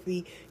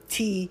coffee,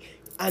 tea.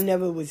 I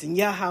never was in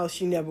your house.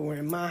 You never were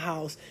in my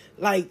house.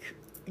 Like,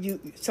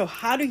 so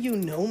how do you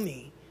know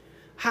me?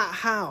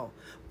 How?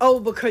 Oh,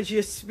 because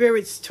your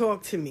spirits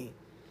talk to me.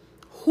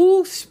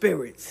 Whose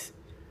spirits?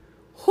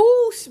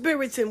 Whose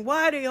spirits, and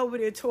why are they over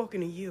there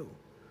talking to you?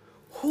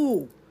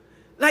 Who?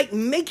 Like,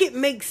 make it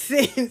make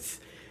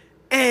sense.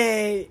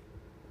 And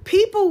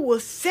people will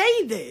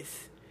say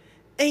this,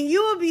 and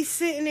you'll be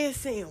sitting there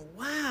saying,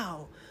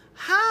 wow,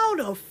 how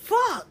the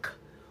fuck?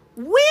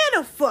 Where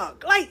the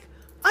fuck? Like,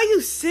 are you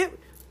serious?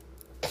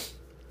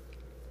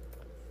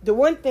 The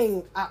one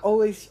thing I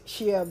always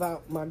share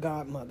about my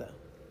godmother,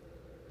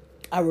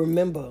 I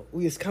remember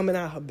we was coming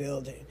out her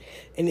building,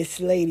 and this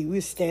lady, we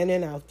was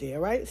standing out there,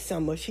 right?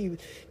 Summer,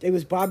 they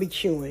was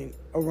barbecuing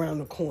around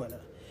the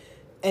corner.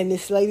 And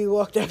this lady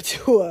walked up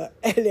to her,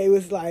 and they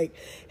was like,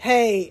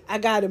 hey, I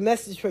got a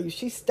message for you.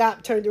 She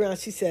stopped, turned around.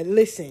 She said,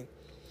 listen,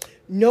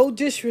 no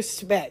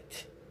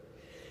disrespect.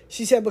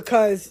 She said,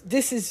 because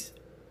this is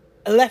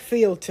left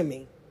field to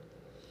me.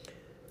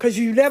 Because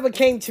you never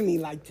came to me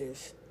like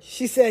this.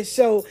 She said,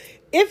 so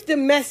if the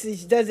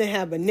message doesn't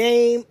have a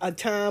name, a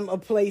time, a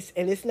place,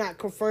 and it's not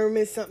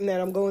confirming something that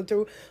I'm going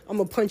through, I'm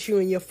going to punch you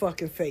in your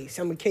fucking face.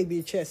 I'm going to cave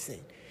your chest in.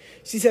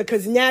 She said,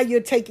 because now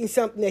you're taking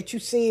something that you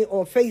seen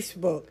on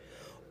Facebook.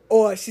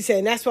 Or she said,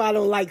 and that's why I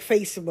don't like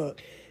Facebook.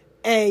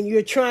 And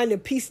you're trying to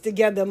piece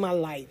together my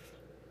life.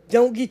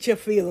 Don't get your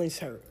feelings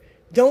hurt.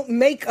 Don't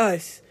make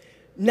us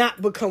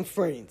not become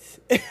friends.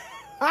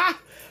 I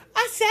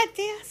sat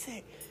there, I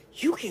said,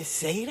 you can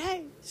say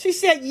that? She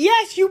said,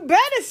 yes, you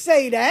better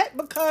say that,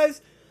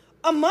 because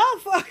a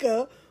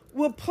motherfucker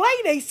will play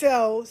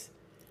themselves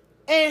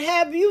and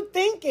have you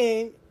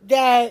thinking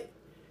that,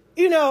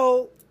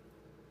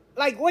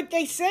 like what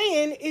they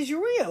saying is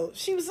real.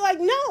 She was like,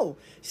 no.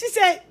 She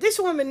said, this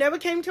woman never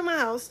came to my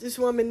house. This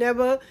woman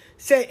never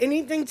said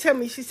anything to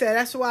me. She said,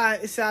 that's why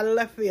it's out of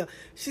left field.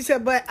 She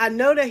said, but I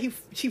know that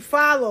she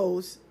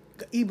follows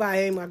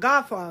Ibaye, my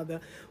godfather,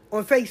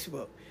 on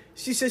Facebook.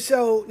 She said,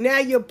 so now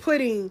you're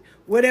putting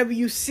whatever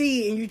you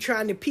see and you're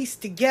trying to piece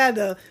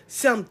together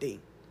something.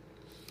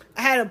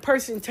 I had a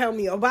person tell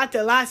me, about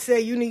the lie say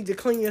you need to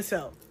clean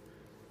yourself.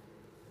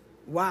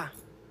 Why?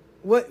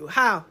 What?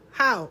 How?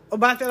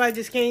 About that I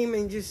just came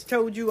and just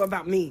told you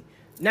about me.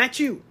 Not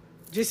you.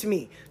 Just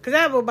me. Because I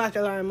have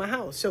Obatala in my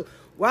house. So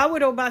why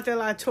would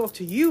Obatala talk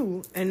to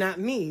you and not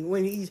me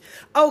when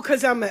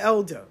because I'm an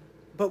elder.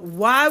 But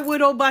why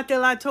would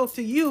Obatala talk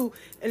to you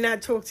and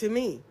not talk to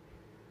me?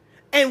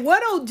 And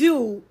what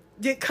Odu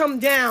did come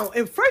down.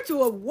 And first of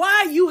all,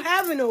 why you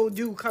having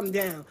Odu come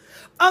down?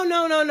 Oh,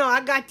 no.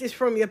 I got this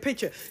from your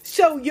picture.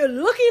 So you're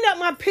looking at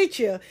my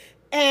picture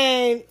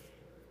and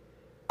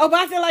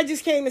Obatala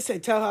just came and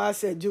said, tell her I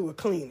said do a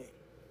cleaning.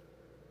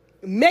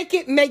 Make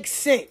it make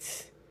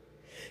sense.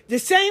 The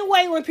same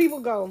way when people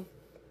go,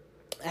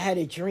 I had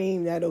a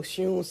dream that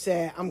Oshun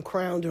said, I'm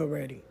crowned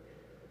already.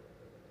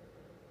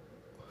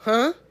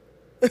 Huh?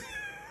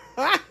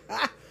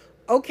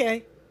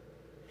 Okay.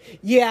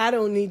 Yeah, I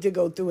don't need to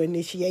go through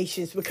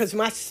initiations because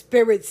my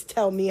spirits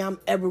tell me I'm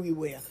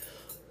everywhere.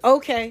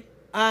 Okay.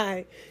 All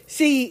right.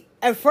 See,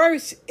 at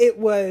first it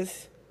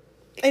was,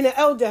 and the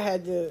elder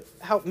had to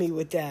help me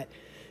with that.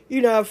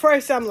 At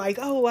first I'm like,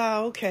 oh,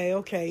 wow, okay.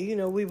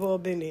 We've all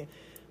been there.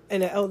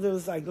 And the elder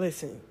was like,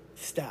 listen,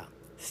 stop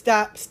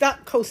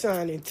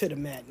co-signing to the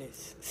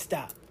madness.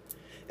 Stop.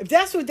 If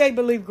that's what they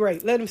believe,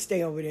 great. Let them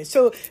stay over there.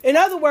 So, in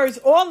other words,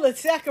 all the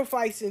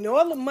sacrifice and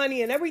all the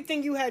money and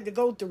everything you had to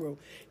go through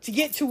to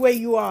get to where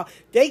you are,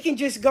 they can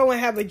just go and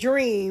have a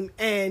dream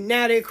and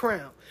now they're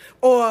crowned.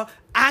 Or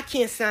I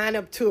can't sign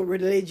up to a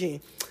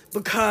religion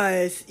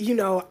because,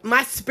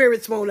 my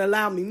spirits won't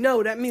allow me.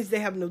 No, that means they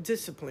have no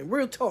discipline.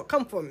 Real talk,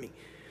 come for me.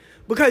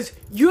 Because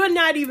you're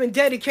not even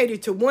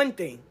dedicated to one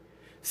thing.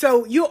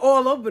 So you're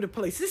all over the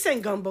place. This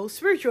ain't gumbo.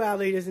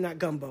 Spirituality is not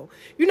gumbo.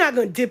 You're not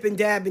going to dip and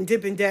dab and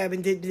dip and dab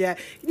and dip and dab.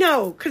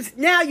 No, because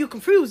now you're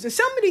confused. And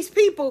some of these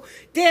people,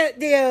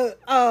 their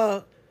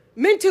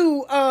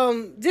mental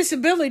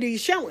disability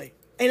is showing.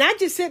 And I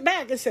just sit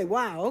back and say,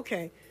 wow,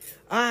 okay.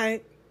 All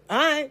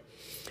right.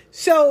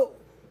 So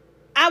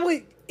I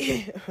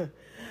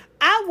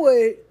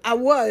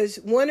was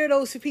one of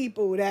those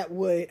people that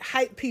would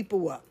hype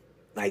people up.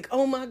 Like,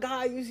 oh my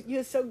God,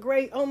 you're so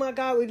great. Oh my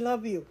God, we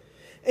love you.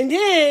 And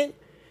then,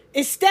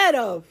 instead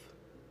of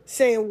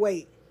saying,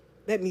 wait,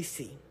 let me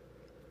see.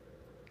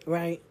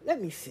 Right?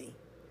 Let me see.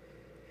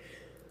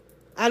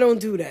 I don't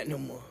do that no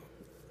more.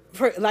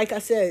 like I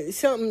said, it's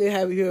something to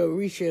have your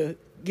Orisha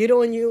get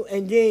on you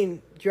and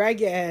then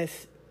drag your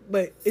ass.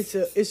 But it's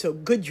a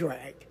good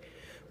drag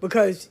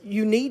because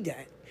you need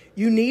that.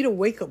 You need a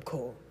wake up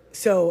call.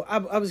 So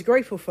I was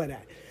grateful for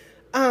that.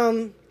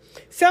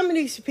 Some of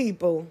these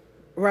people,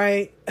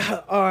 right,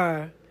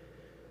 are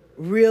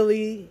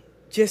really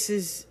just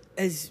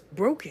as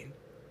broken,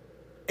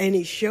 and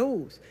it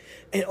shows.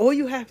 And all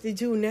you have to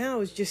do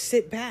now is just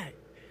sit back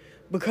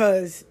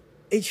because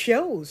it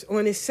shows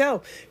on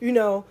itself. You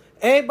know,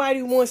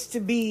 everybody wants to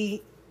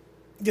be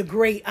the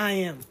great I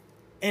am,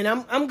 and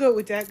I'm good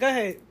with that. Go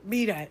ahead,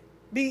 be that,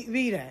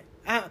 be that.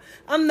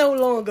 I'm no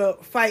longer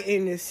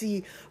fighting to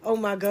see, oh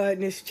my God,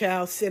 this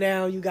child, sit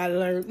down, you got to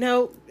learn.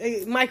 No,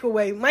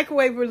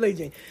 microwave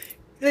religion.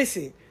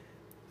 Listen,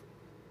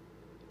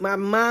 my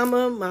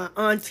mama, my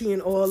auntie,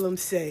 and all of them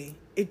say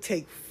it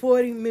take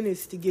 40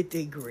 minutes to get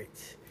their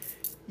grits.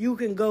 You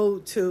can go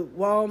to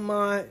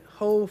Walmart,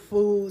 Whole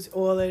Foods,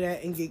 all of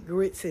that, and get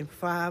grits in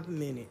 5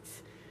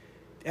 minutes.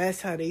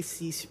 That's how they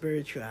see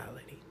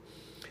spirituality.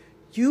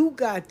 You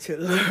got to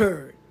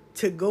learn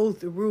to go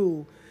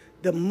through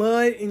the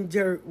mud and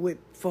dirt with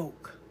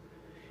folk.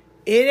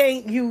 It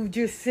ain't you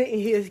just sitting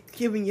here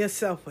giving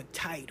yourself a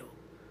title.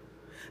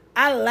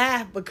 I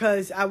laugh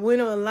because I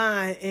went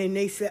online and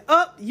they said,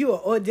 oh, you are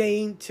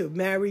ordained to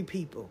marry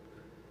people.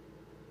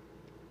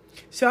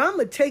 So I'm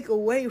going to take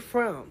away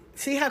from,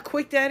 see how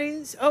quick that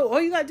is? Oh,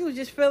 all you got to do is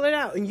just fill it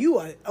out and you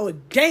are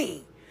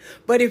ordained.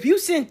 But if you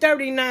send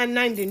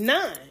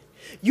 $39.99,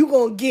 you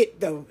going to get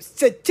the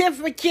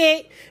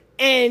certificate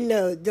and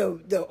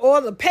the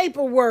all the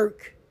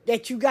paperwork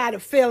that you got to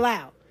fill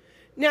out.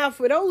 Now,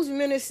 for those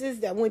ministers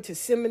that went to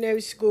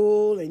seminary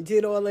school and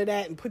did all of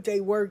that and put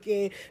their work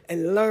in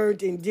and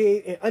learned and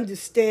did and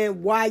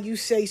understand why you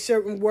say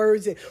certain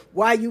words and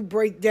why you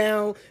break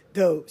down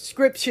the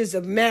scriptures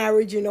of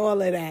marriage and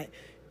all of that,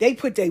 they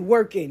put their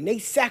work in. They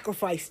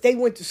sacrificed. They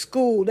went to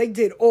school. They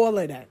did all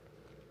of that.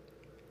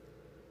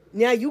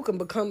 Now you can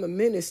become a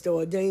minister,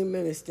 ordained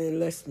minister, in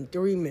less than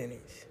 3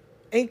 minutes.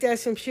 Ain't that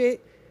some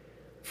shit?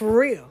 For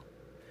real.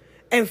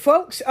 And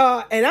folks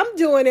are, and I'm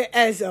doing it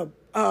as a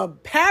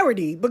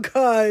parody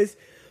because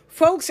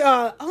folks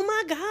are, oh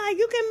my God,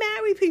 you can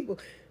marry people.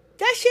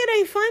 That shit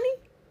ain't funny.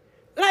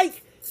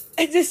 Like,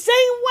 it's the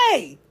same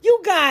way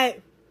you got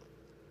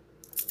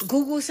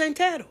Google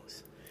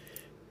Centeros.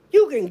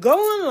 You can go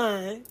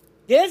online,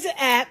 there's an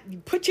app, you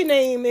put your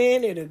name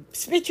in, it'll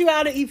spit you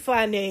out an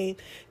EFI name,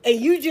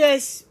 and you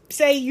just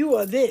say you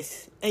are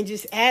this, and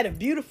just add a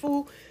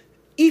beautiful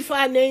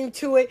EFI name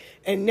to it,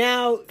 and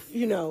now,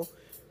 you know,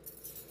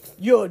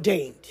 you're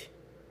ordained.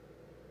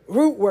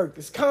 Root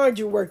workers,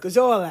 conjure workers,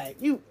 all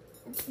that. You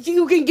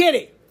can get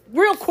it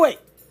real quick.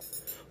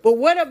 But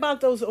what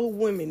about those old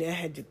women that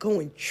had to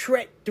go and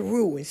trek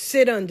through and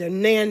sit under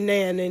Nan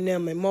and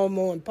them and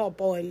Momo and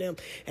Pawpaw and them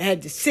and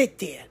had to sit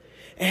there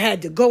and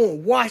had to go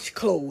and wash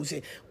clothes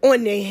and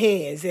on their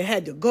hands and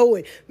had to go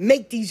and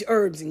make these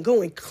herbs and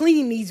go and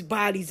clean these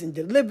bodies and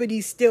deliver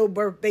these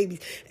stillbirth babies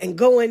and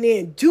go in there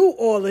and do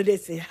all of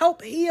this and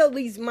help heal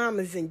these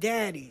mamas and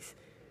daddies.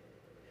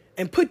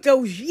 And put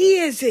those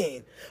years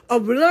in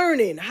of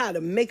learning how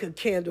to make a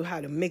candle, how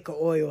to make an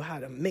oil, how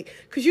to make...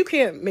 Because you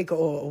can't make an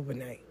oil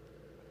overnight.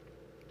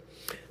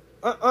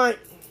 Aunt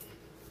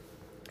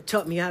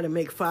taught me how to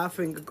make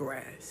 5-finger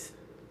grass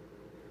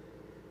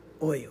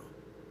oil,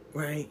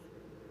 right?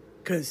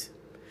 Because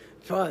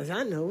as far as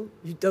I know,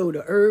 you throw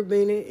the herb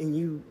in it and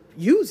you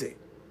use it.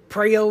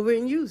 Pray over it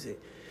and use it.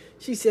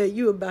 She said,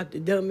 you about the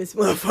dumbest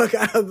motherfucker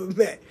I ever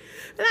met.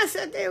 And I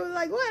sat there and was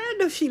like, well, I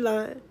know she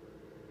lying.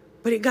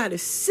 But it got to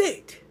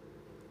sit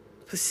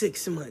for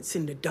 6 months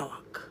in the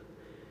dark.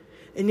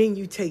 And then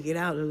you take it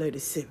out and let it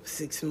sit for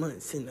 6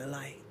 months in the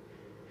light.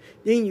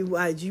 Then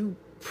you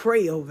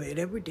pray over it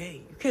every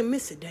day. You can't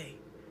miss a day.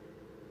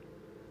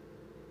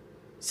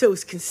 So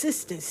it's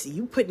consistency.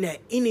 You putting that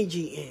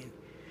energy in.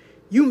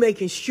 You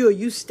making sure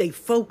you stay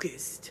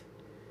focused.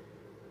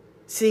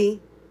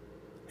 See?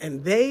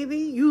 And baby,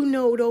 you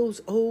know those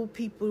old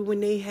people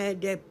when they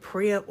had that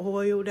prayer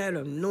oil, that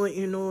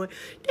anointing oil,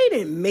 they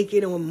didn't make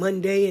it on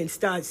Monday and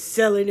start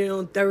selling it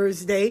on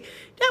Thursday.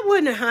 That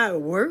wasn't how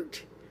it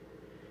worked.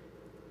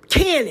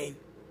 Canning,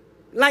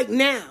 like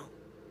now.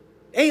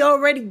 They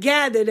already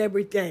gathered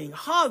everything.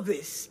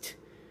 Harvest.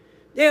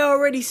 They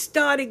already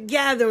started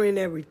gathering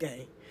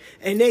everything.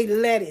 And they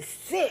let it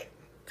sit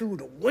through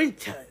the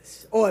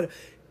winters. Or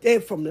they're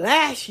from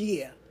last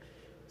year.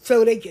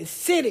 So they can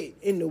sit it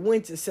in the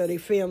winter so their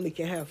family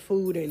can have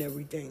food and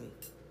everything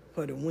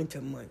for the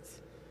winter months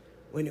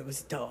when it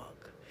was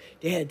dark.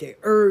 They had their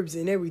herbs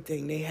and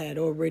everything they had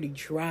already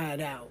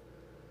dried out.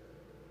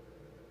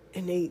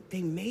 And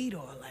they made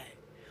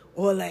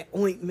all that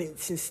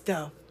ointments and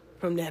stuff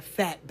from that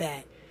fat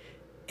bat.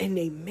 And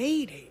they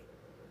made it.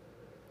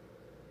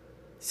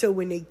 So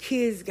when their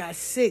kids got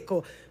sick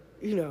or,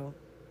 you know,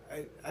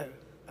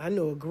 I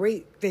know a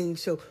great thing.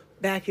 So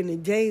back in the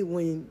day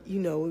when, you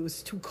know, it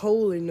was too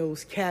cold in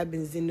those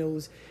cabins, in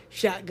those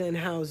shotgun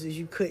houses,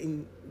 you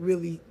couldn't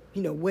really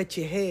wet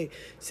your hair.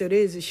 So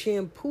there's a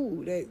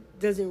shampoo that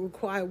doesn't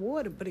require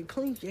water, but it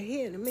cleans your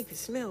hair and it makes it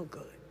smell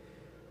good.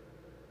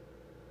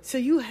 So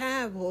you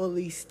have all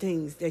these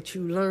things that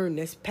you learn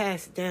that's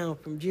passed down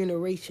from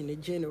generation to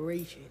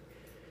generation.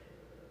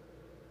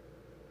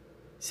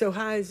 So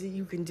how is it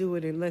you can do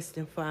it in less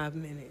than 5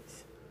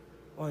 minutes,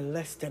 or in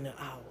less than an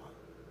hour,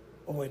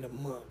 or in a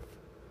month?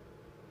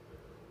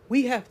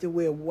 We have to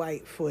wear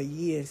white for a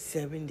year and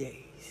 7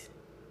 days.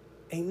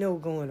 Ain't no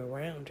going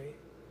around it.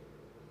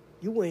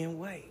 You wearing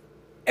white.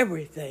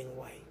 Everything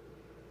white.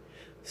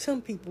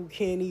 Some people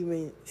can't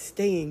even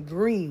stay in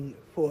green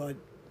for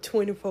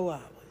 24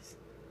 hours.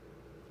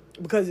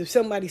 Because if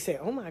somebody say,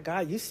 oh my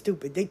God, you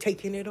stupid, they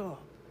taking it off.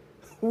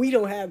 We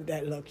don't have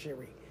that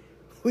luxury.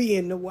 We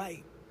in the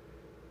white.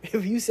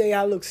 If you say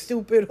I look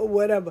stupid or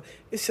whatever,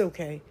 it's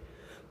okay.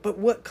 But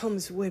what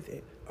comes with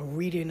it? A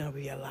reading of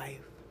your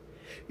life.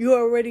 You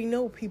already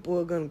know people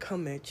are going to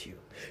come at you.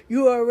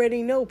 You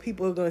already know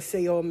people are going to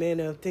say all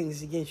manner of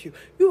things against you.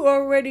 You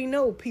already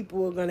know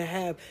people are going to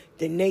have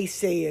the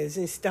naysayers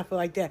and stuff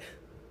like that.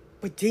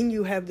 But then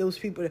you have those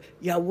people that,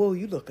 Yahweh,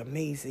 you look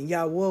amazing.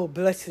 Yahweh,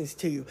 blessings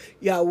to you.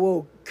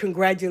 Yahweh,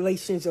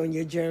 congratulations on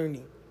your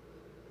journey.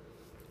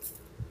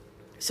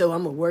 So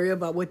I'm going to worry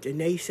about what the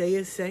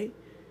naysayers say.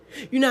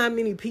 You know how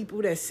many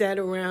people that sat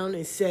around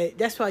and said,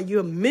 that's why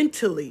you're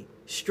mentally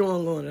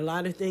strong on a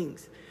lot of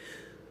things.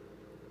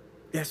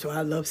 That's why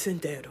I love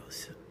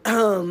Senderos.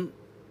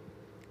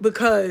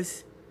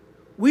 Because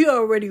we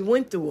already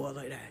went through all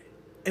of that.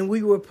 And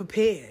we were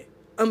prepared.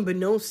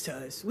 Unbeknownst to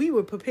us, we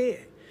were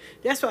prepared.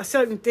 That's why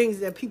certain things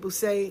that people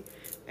say,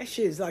 that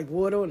shit is like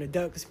water on a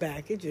duck's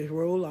back. It just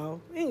roll off.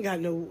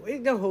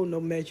 It don't hold no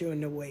measure or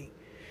no weight.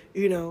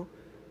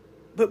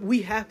 But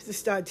we have to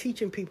start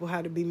teaching people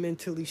how to be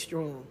mentally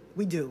strong.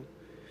 We do.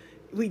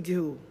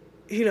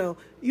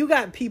 You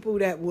got people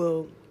that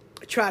will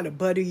try to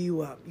butter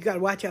you up. You got to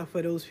watch out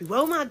for those people.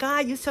 Oh my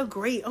God, you're so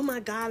great. Oh my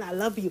God, I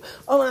love you.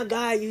 Oh my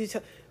God,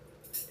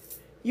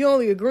 you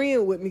only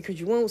agreeing with me because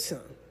you want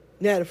something.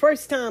 Now, the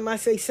first time I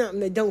say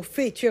something that don't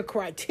fit your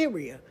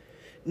criteria,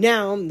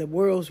 now I'm the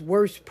world's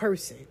worst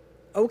person.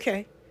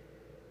 Okay.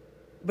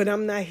 But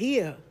I'm not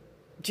here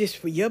just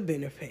for your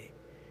benefit.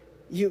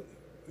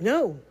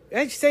 No,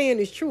 that saying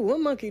is true.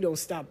 One monkey don't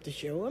stop the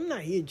show. I'm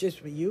not here just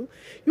for you.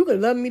 You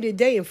can love me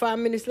today and 5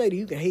 minutes later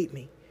you can hate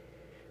me.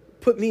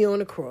 Put me on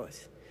the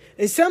cross.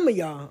 And some of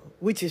y'all,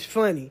 which is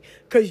funny,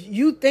 because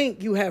you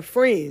think you have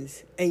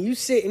friends and you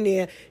sitting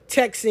there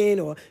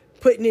texting or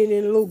putting it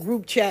in a little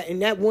group chat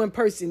and that one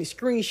person is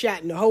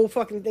screenshotting the whole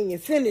fucking thing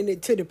and sending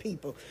it to the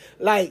people.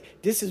 Like,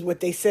 this is what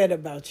they said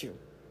about you.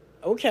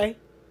 Okay.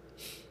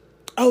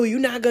 Oh, you're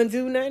not going to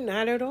do nothing?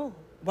 Not at all.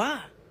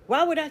 Why?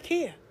 Why would I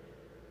care?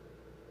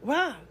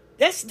 Why?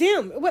 That's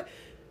them.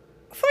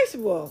 First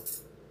of all,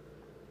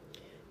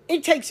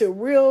 it takes a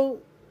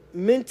real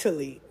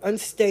mentally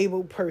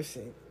unstable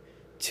person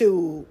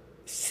to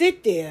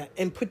sit there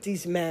and put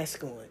these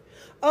masks on.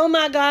 Oh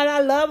my God,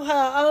 I love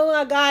her. Oh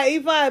my God,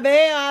 Ifa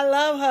Bear, I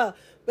love her.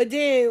 But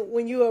then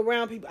when you're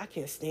around people, I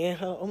can't stand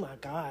her. Oh my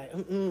God,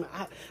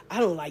 I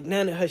don't like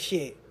none of her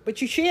shit.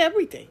 But you share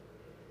everything.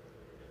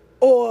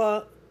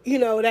 Or,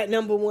 that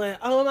number one,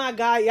 oh my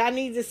God, y'all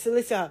need to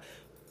solicit her.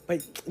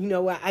 But you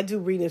know what? I do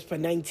readings for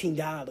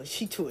 $19.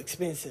 She too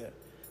expensive.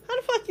 How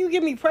the fuck you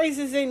give me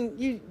praises and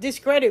you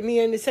discredit me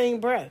in the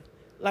same breath?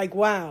 Like,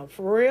 wow,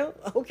 for real?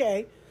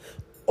 Okay.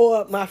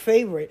 Or my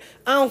favorite,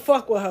 I don't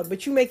fuck with her,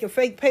 but you making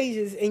fake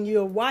pages and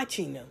you're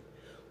watching them.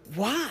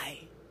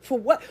 Why? For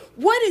what?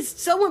 What is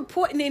so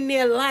important in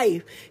their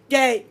life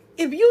that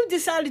if you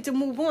decided to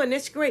move on,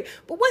 that's great.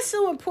 But what's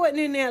so important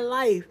in their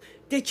life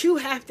that you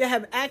have to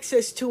have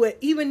access to it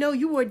even though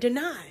you were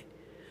denied?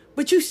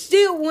 But you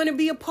still want to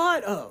be a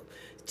part of.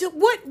 So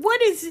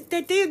what is it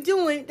that they're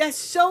doing that's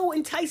so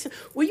enticing?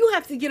 Well, you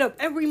have to get up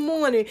every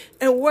morning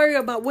and worry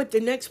about what the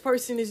next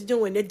person is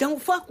doing that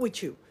don't fuck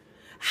with you.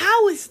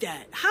 How is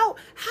that? How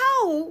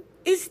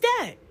is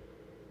that?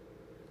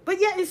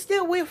 But yet it's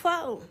still we're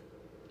following.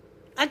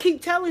 I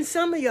keep telling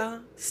some of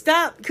y'all,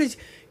 stop, because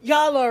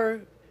y'all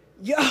are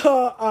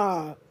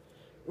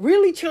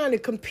really trying to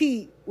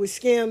compete with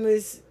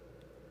scammers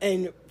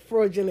and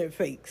fraudulent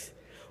fakes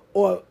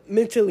or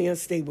mentally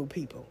unstable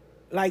people.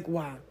 Like,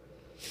 why?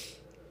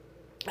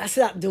 I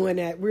stopped doing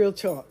that. Real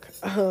talk.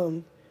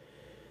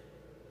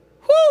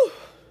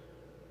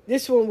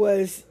 This one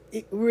was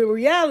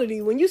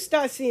reality. When you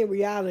start seeing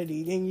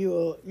reality, then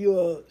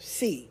you'll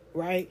see,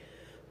 right?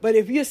 But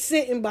if you're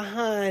sitting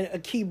behind a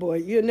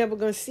keyboard, you're never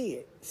going to see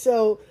it.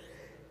 So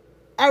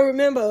I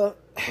remember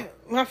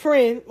my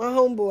friend, my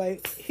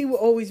homeboy, he would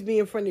always be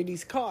in front of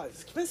these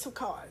cars, expensive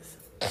cars.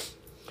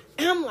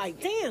 And I'm like,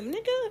 damn,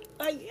 nigga,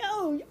 like,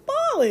 yo, you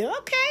balling. Okay, all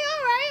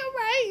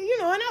right.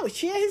 And I would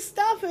share his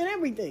stuff and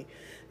everything.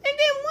 And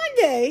then one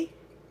day,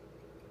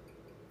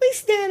 we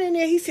standing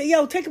there, he said,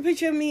 yo, take a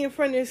picture of me in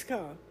front of this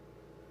car.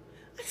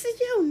 I said,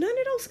 yo, none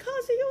of those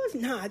cars are yours?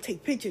 Nah, I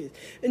take pictures.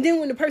 And then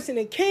when the person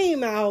that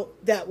came out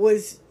that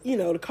was,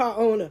 the car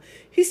owner,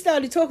 he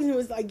started talking to me,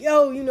 was like,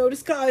 yo,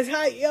 this car is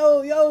hot.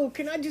 Yo,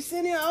 can I just sit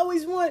in it? I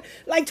always want,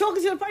 like,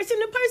 talking to the person.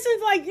 The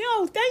person's like,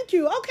 yo, thank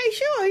you. Okay,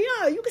 sure,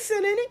 yeah, you can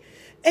sit in it.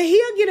 And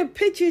he'll get a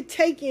picture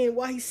taken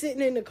while he's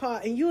sitting in the car,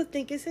 and you'll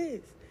think it's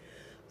his.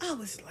 I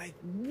was like,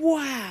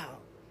 wow.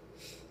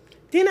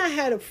 Then I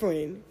had a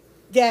friend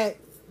that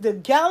the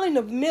gallon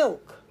of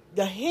milk,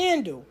 the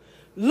handle,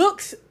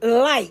 looks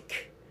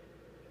like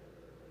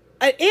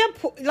an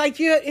airport, like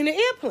you're in an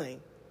airplane.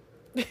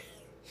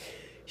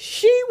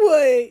 She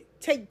would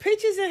take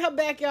pictures in her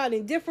backyard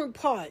in different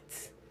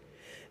parts.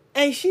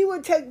 And she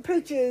would take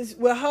pictures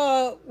with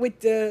her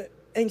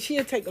and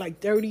she'll take like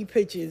 30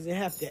 pictures and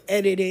have to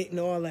edit it and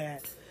all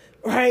that.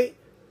 Right?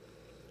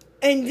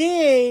 And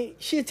then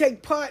she'll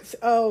take parts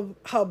of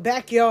her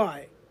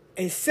backyard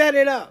and set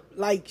it up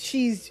like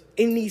she's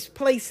in these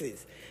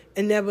places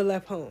and never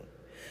left home.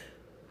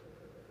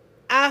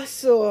 I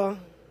saw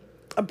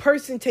a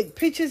person take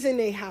pictures in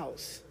their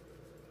house,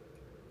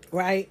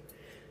 right?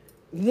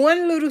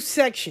 One little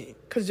section,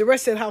 because the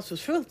rest of the house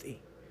was filthy.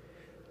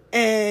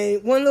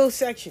 And one little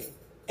section.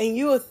 And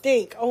you'll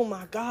think, oh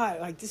my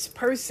God, like this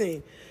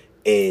person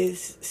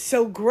is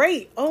so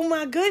great. Oh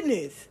my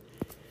goodness.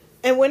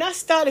 And when I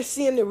started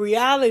seeing the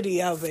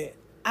reality of it,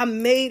 I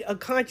made a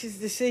conscious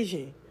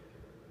decision.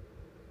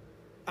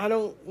 I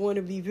don't want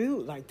to be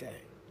viewed like that.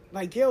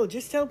 Like, yo,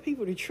 just tell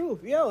people the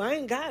truth. Yo, I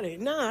ain't got it.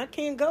 Nah, I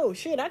can't go.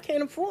 Shit, I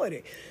can't afford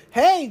it.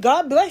 Hey,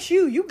 God bless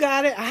you. You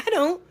got it. I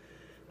don't.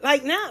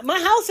 Like, nah, my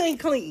house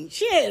ain't clean.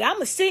 Shit, I'm going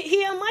to sit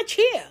here in my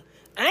chair.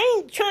 I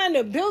ain't trying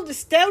to build a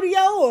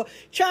studio or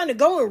trying to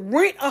go and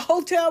rent a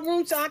hotel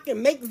room so I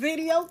can make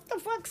video. What the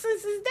fuck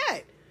sense is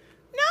that?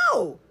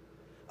 No.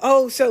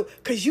 Oh, so,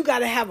 because you got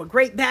to have a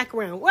great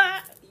background.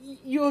 Well,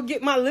 you'll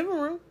get my living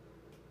room.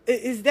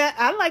 Is that,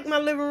 I like my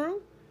living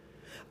room.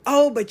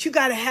 Oh, but you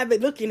got to have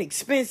it looking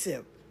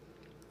expensive.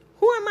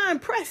 Who am I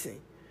impressing?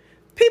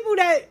 People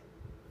that,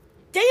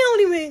 they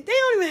don't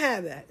even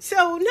have that.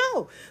 So,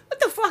 no. What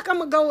the fuck I'm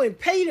going to go and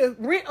pay to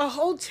rent a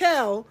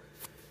hotel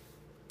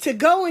to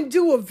go and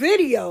do a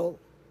video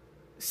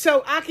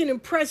so I can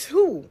impress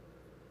who?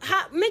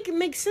 Make it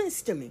make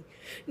sense to me.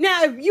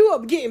 Now, if you are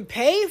getting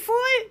paid for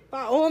it,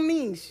 by all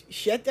means,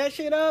 shut that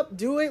shit up,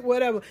 do it,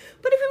 whatever.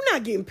 But if you're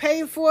not getting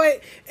paid for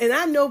it, and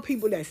I know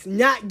people that's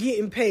not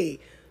getting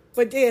paid,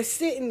 but they're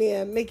sitting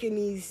there making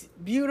these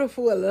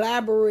beautiful,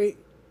 elaborate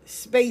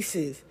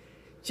spaces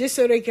just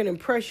so they can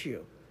impress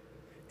you.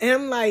 And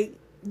I'm like,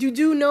 you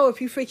do know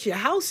if you fix your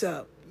house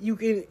up,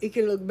 it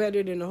can look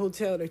better than the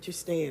hotel that you're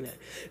staying at.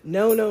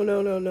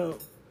 No.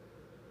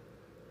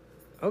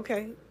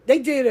 Okay. They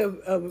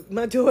did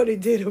my daughter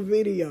did a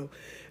video,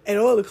 and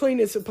all the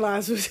cleaning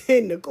supplies was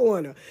in the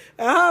corner.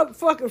 And her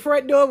fucking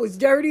front door was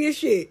dirty as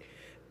shit.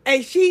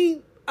 And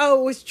she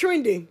was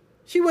trending.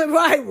 She went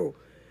viral.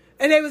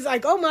 And they was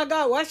like, oh my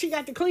God, why she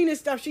got the cleaning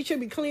stuff? She should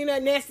be cleaning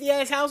that nasty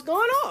ass house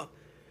going off.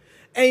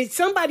 And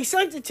somebody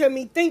sent it to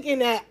me thinking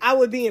that I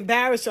would be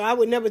embarrassed or I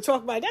would never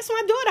talk about it. That's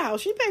my daughter's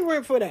house. She paid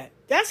rent for that.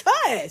 That's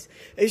her ass.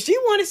 If she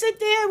want to sit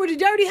there with a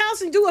dirty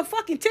house and do a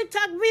fucking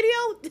TikTok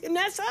video, then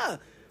that's her.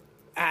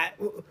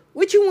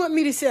 What you want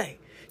me to say?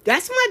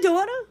 That's my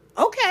daughter.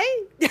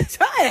 Okay. That's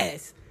her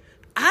ass.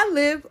 I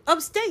live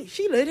upstate.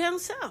 She live down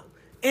south.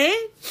 And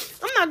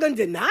I'm not going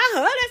to deny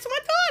her. That's my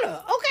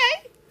daughter.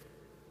 Okay.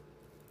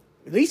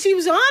 At least she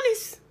was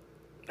honest.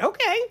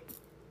 Okay.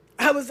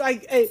 I was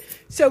like, hey.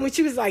 So when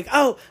she was like,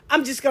 oh,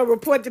 I'm just going to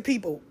report to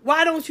people.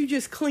 Why don't you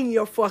just clean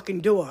your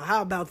fucking door?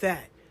 How about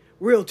that?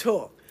 Real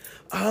talk.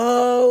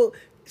 Oh,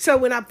 so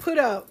when I put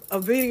up a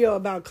video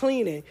about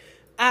cleaning,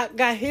 I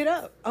got hit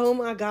up. Oh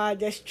my God,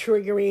 that's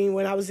triggering.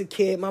 When I was a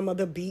kid, my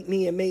mother beat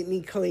me and made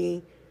me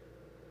clean.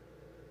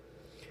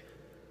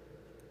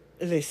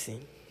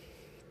 Listen,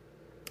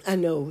 I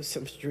know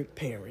some strict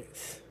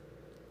parents.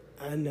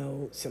 I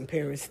know some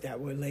parents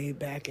that were laid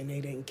back and they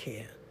didn't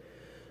care.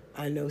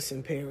 I know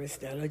some parents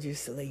that are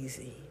just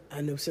lazy.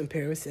 I know some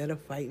parents that are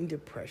fighting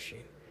depression.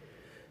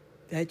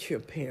 That's your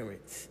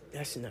parents.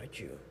 That's not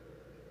you.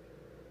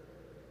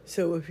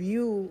 So if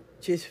you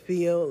just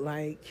feel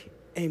like,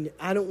 and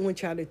I don't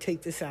want y'all to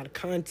take this out of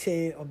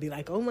content or be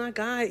like, oh my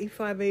God,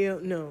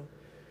 E5AL. No.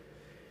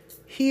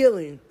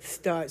 Healing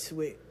starts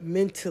with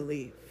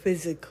mentally,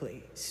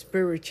 physically,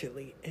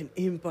 spiritually, and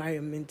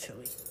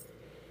environmentally.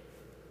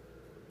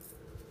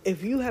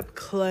 If you have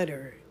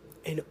clutter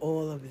and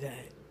all of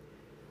that,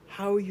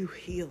 how are you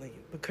healing?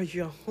 Because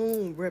your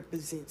home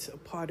represents a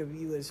part of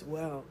you as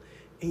well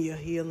in your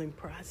healing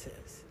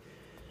process.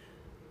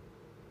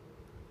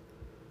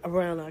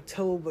 Around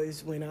October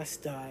is when I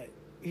start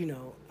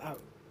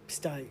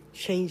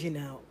changing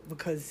out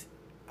because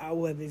our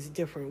weather is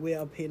different. We're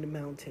up here in the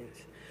mountains.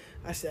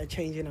 I start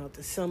changing out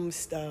the summer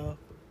stuff,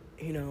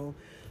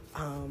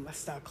 I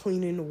start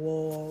cleaning the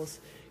walls,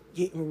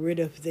 getting rid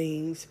of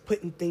things,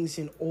 putting things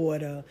in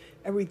order.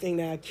 Everything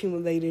that I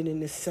accumulated in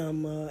the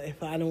summer,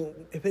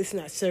 if it's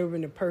not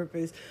serving the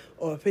purpose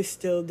or if it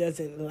still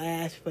doesn't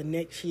last for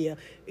next year,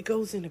 it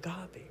goes in the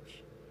garbage.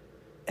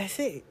 That's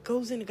it.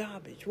 Goes in the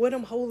garbage. What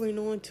I'm holding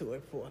on to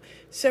it for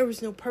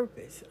serves no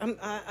purpose.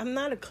 I'm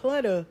not a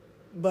clutter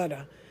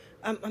butter.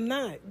 I'm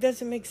not. It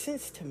doesn't make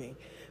sense to me,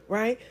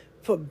 right?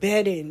 For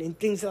bedding and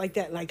things like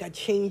that, like I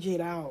change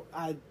it out.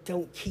 I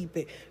don't keep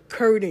it.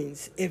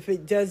 Curtains, if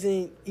it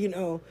doesn't,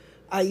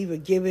 I either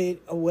give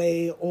it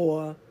away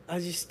or I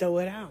just throw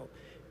it out.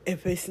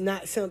 If it's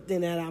not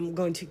something that I'm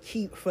going to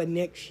keep for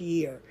next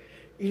year,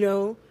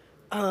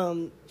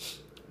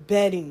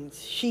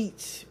 beddings,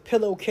 sheets,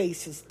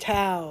 pillowcases,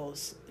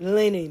 towels,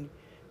 linen,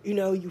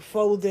 you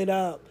fold it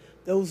up.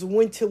 Those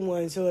winter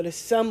ones or the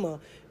summer,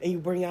 and you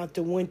bring out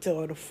the winter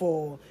or the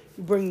fall.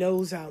 You bring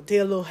those out.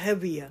 They're a little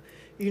heavier.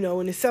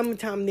 In the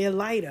summertime, they're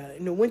lighter.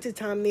 In the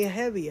wintertime, they're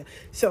heavier.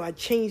 So I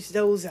change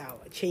those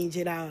out. I change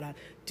it out. I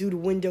do the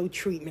window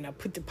treatment. I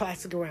put the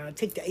plastic around. I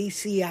take the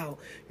AC out,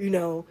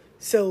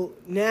 So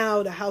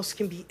now the house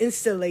can be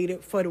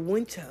insulated for the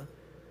winter.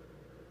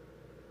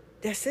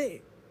 That's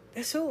it.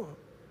 That's all.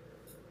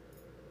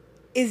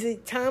 Is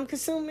it time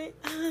consuming?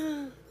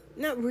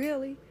 Not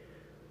really.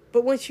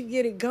 But once you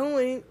get it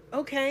going,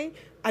 okay.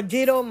 I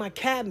did all my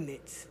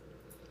cabinets.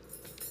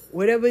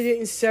 Whatever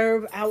didn't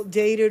serve,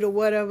 outdated or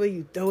whatever,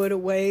 you throw it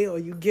away or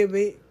you give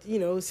it,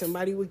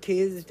 somebody with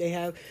kids, if they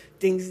have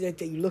things that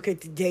they look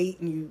at the date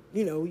and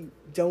you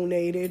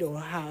donate it or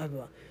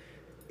however.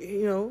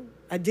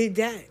 I did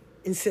that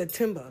in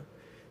September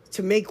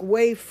to make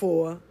way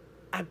for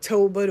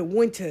October, the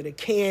winter, the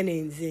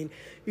cannons and,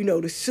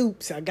 the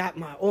soups. I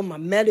got all my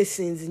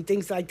medicines and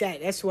things like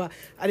that. That's why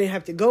I didn't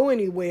have to go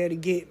anywhere to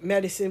get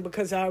medicine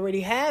because I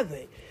already have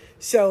it.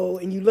 So,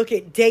 and you look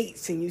at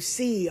dates and you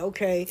see,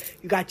 okay,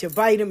 you got your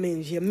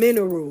vitamins, your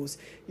minerals,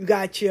 you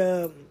got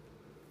your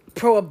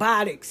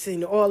probiotics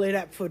and all of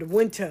that for the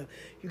winter.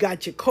 You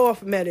got your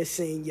cough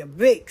medicine, your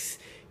Vicks,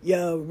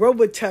 your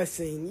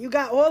Robitussin. You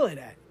got all of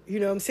that.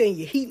 Your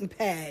heating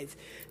pads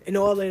and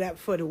all of that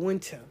for the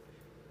winter.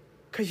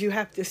 Because you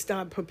have to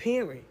start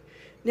preparing.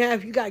 Now,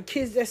 if you got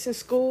kids that's in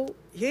school,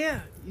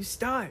 yeah, you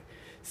start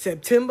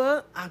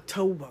September,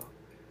 October.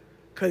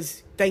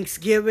 Because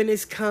Thanksgiving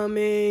is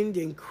coming,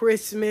 then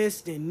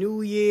Christmas, then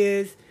New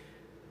Year's.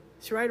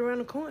 It's right around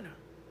the corner.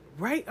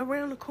 Right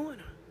around the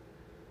corner.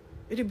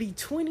 It'll be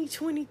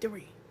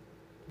 2023.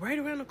 Right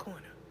around the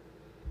corner.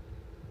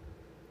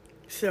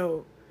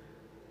 So,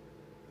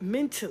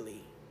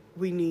 mentally,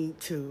 we need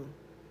to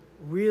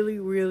really,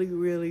 really,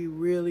 really,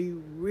 really,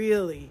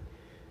 really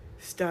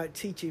start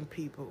teaching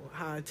people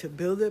how to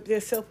build up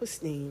their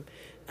self-esteem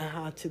and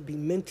how to be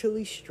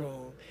mentally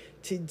strong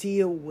to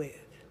deal with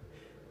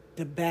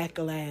the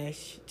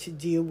backlash, to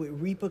deal with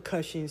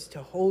repercussions,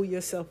 to hold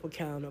yourself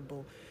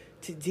accountable,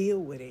 to deal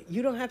with it.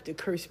 You don't have to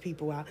curse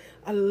people out.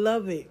 I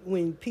love it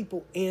when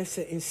people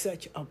answer in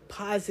such a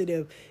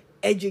positive,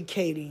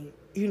 educating,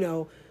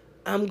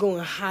 I'm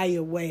going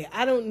higher way.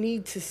 I don't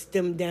need to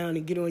stem down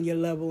and get on your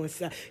level and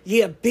say,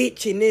 yeah,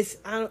 bitch, and this.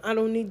 I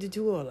don't need to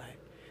do all that.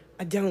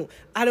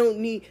 I don't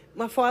need.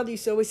 My father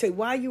used to always say,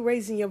 why are you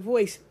raising your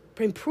voice?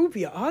 Improve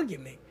your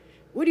argument.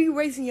 What are you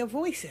raising your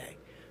voice at?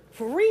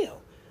 For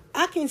real.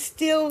 I can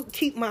still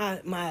keep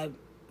my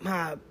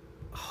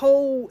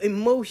whole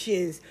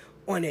emotions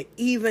on an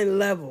even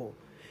level.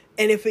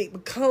 And if it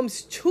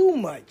becomes too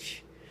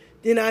much,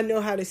 then I know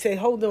how to say,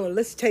 hold on,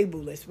 let's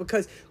table this,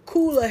 because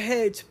cooler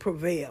heads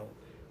prevail,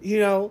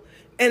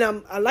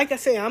 And like I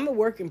say, I'm a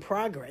work in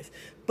progress.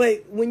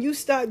 But when you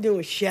start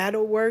doing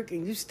shadow work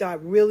and you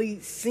start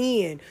really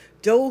seeing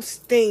those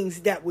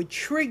things that would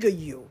trigger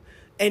you,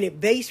 and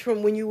it based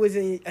from when you was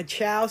a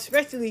child,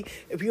 especially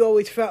if you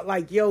always felt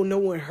like, yo, no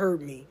one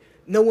heard me,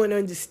 no one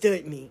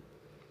understood me.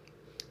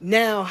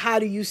 Now, how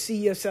do you see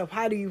yourself?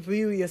 How do you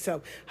view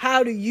yourself?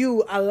 How do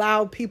you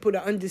allow people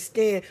to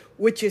understand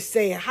what you're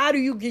saying? How do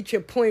you get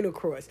your point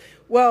across?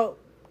 Well,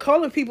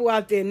 calling people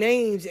out their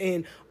names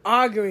and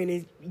arguing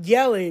and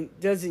yelling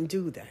doesn't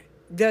do that.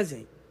 It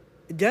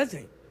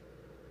doesn't.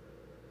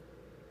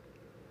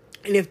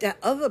 And if that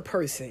other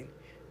person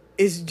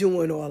is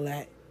doing all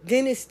that,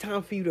 then it's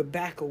time for you to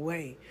back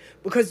away.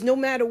 Because no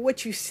matter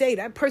what you say,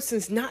 that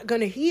person's not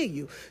going to hear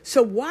you.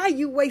 So why are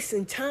you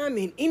wasting time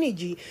and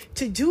energy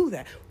to do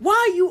that?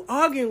 Why are you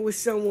arguing with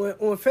someone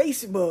on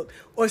Facebook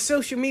or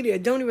social media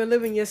that don't even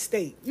live in your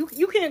state? You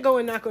can't go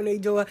and knock on their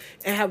door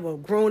and have a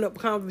grown-up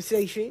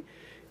conversation.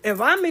 If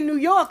I'm in New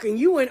York and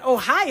you in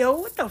Ohio,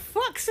 what the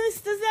fuck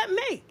sense does that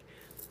make?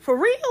 For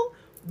real?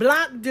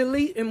 Block,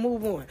 delete, and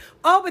move on.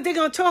 Oh, but they're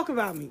going to talk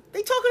about me.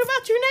 They talking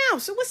about you now,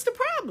 so what's the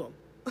problem?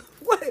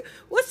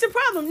 What's the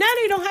problem? Now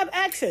they don't have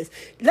access.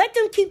 Let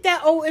them keep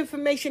that old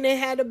information they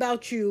had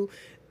about you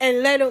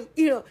and let them,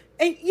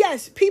 and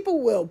yes,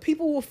 people will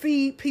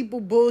feed people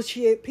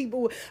bullshit.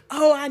 People will,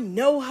 oh, I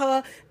know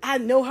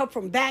her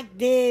from back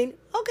then.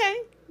 Okay.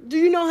 Do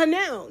you know her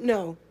now?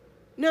 No.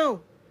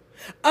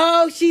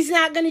 Oh, she's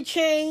not going to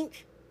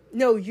change.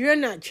 No, you're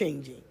not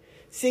changing.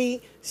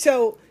 See?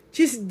 So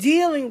just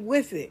dealing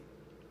with it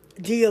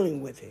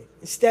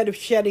instead of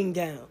shutting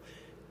down.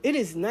 It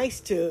is nice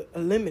to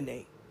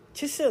eliminate.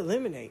 Just to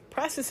eliminate.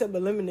 Process of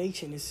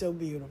elimination is so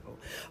beautiful.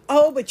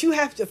 Oh, but you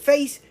have to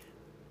face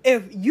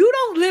If you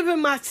don't live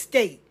in my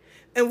state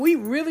and we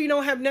really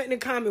don't have nothing in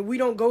common, we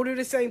don't go to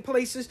the same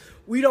places,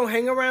 we don't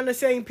hang around the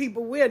same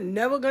people, we're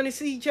never going to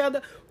see each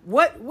other,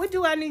 what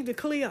do I need to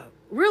clear up?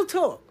 Real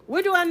talk.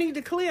 What do I need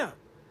to clear up?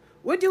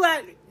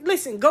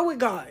 Listen, go with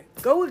God.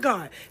 Go with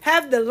God.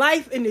 Have the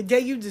life and the day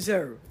you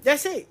deserve.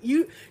 That's it.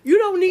 You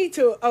don't need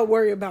to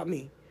worry about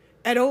me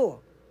at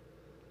all.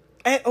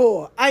 At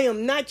all. I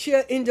am not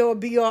your end all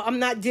be all. I'm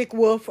not Dick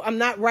Wolf. I'm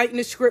not writing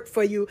a script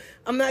for you.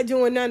 I'm not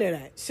doing none of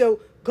that. So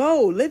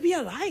go, live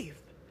your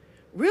life.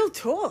 Real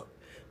talk.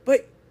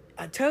 But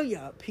I tell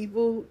y'all,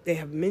 people, they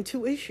have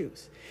mental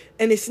issues.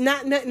 And it's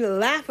not nothing to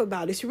laugh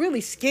about. It's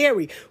really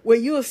scary where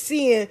you're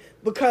seeing,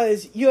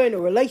 because you're in a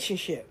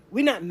relationship.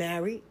 We're not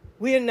married.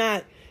 We're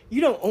not, you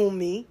don't own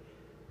me.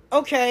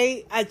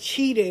 Okay, I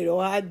cheated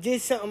or I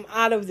did something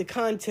out of the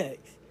context.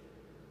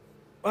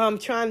 Or I'm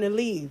trying to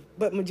leave.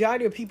 But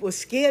majority of people are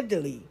scared to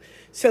leave.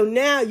 So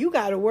now you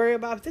got to worry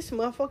about if this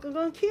motherfucker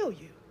going to kill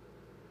you.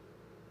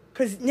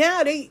 Because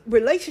now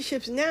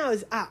relationships now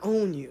is I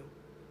own you.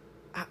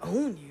 I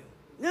own you.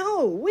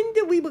 No, when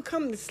did we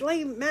become the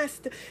slave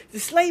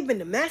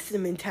and the master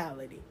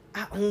mentality?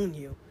 I own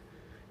you.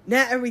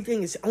 Now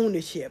everything is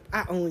ownership.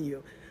 I own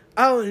you.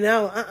 Oh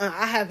no,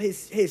 I have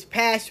his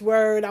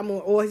password. I'm on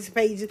all his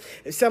pages.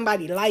 If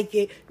somebody like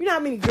it, you know how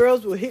many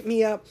girls will hit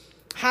me up?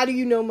 How do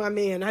you know my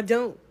man? I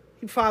don't.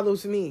 He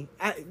follows me.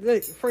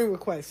 Look, friend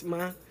request,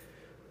 ma.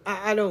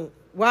 I don't.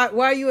 Why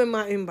are you in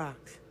my inbox?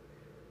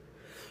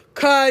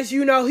 Cause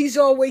he's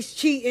always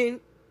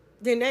cheating.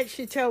 Then that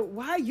should tell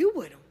why are you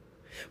with him.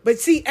 But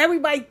see,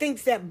 everybody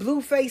thinks that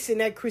Blueface and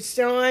that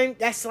Chrisean,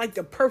 that's like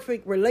the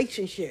perfect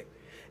relationship.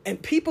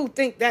 And people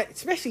think that,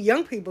 especially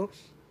young people,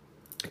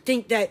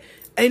 think that,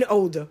 and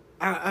older,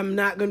 I'm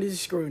not going to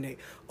discriminate.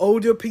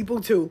 Older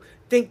people too,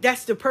 think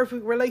that's the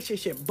perfect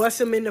relationship. Bust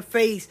them in the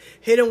face,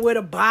 hit them with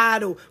a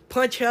bottle,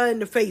 punch her in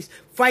the face,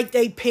 fight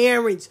their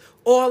parents,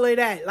 all of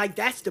that. Like,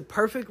 that's the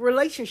perfect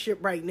relationship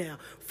right now.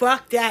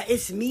 Fuck that.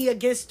 It's me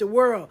against the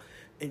world.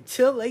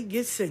 Until they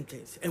get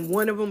sentenced and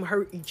one of them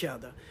hurt each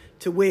other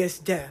to where it's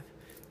death.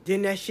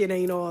 Then that shit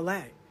ain't all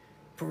that.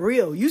 For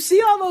real. You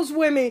see all those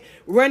women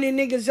running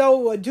niggas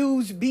over,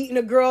 dudes beating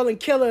a girl and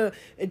kill her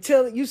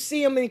until you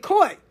see them in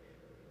court.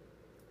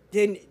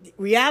 Then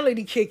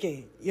reality kick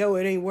in. Yo,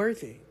 it ain't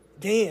worth it.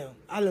 Damn,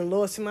 I done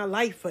lost my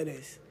life for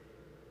this.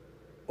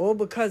 All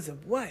because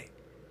of what?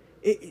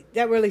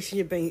 That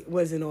relationship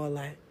wasn't all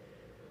that.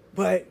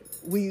 But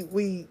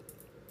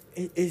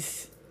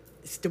it's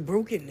the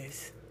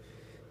brokenness.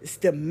 It's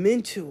the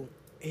mental.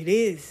 It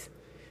is.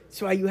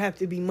 That's why you have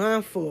to be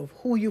mindful of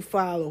who you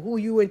follow, who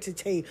you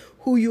entertain,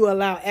 who you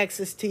allow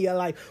access to your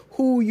life,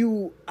 who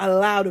you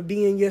allow to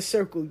be in your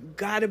circle. You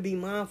got to be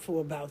mindful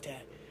about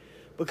that.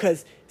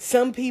 Because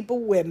some people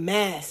wear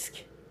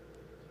masks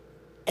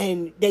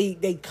and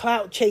they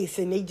clout chase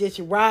and they just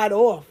ride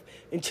off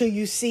until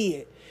you see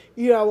it.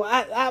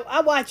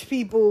 I watch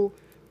people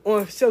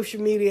on social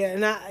media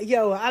and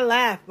I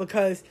laugh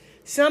because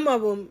some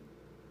of them,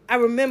 I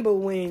remember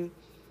when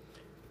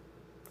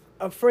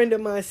a friend of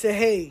mine said,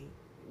 hey,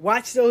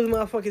 watch those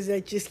motherfuckers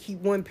that just keep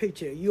one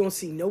picture. You don't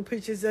see no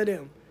pictures of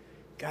them.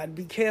 Got to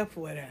be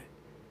careful of that.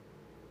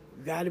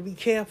 You got to be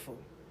careful.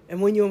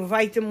 And when you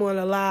invite them on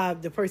a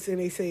live, the person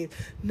they say,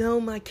 no,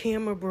 my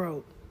camera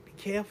broke. Be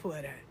careful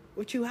of that.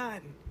 What you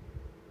hiding?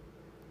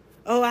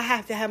 Oh, I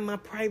have to have my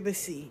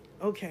privacy.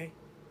 Okay.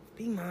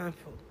 Be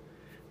mindful.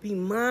 Be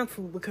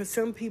mindful because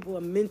some people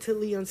are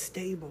mentally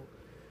unstable.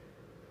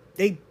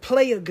 They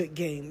play a good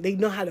game. They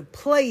know how to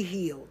play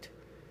healed.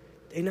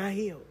 They're not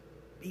healed.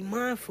 Be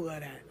mindful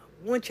of that.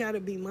 I want y'all to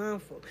be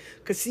mindful.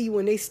 Because see,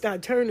 when they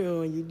start turning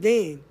on you,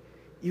 then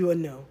you will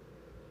know.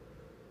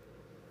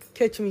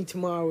 Catch me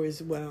tomorrow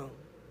as well.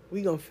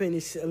 We're going to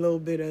finish a little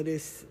bit of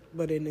this,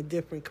 but in a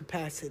different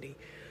capacity.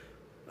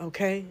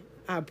 Okay?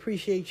 I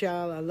appreciate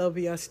y'all. I love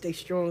y'all. Stay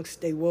strong.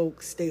 Stay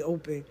woke. Stay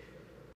open.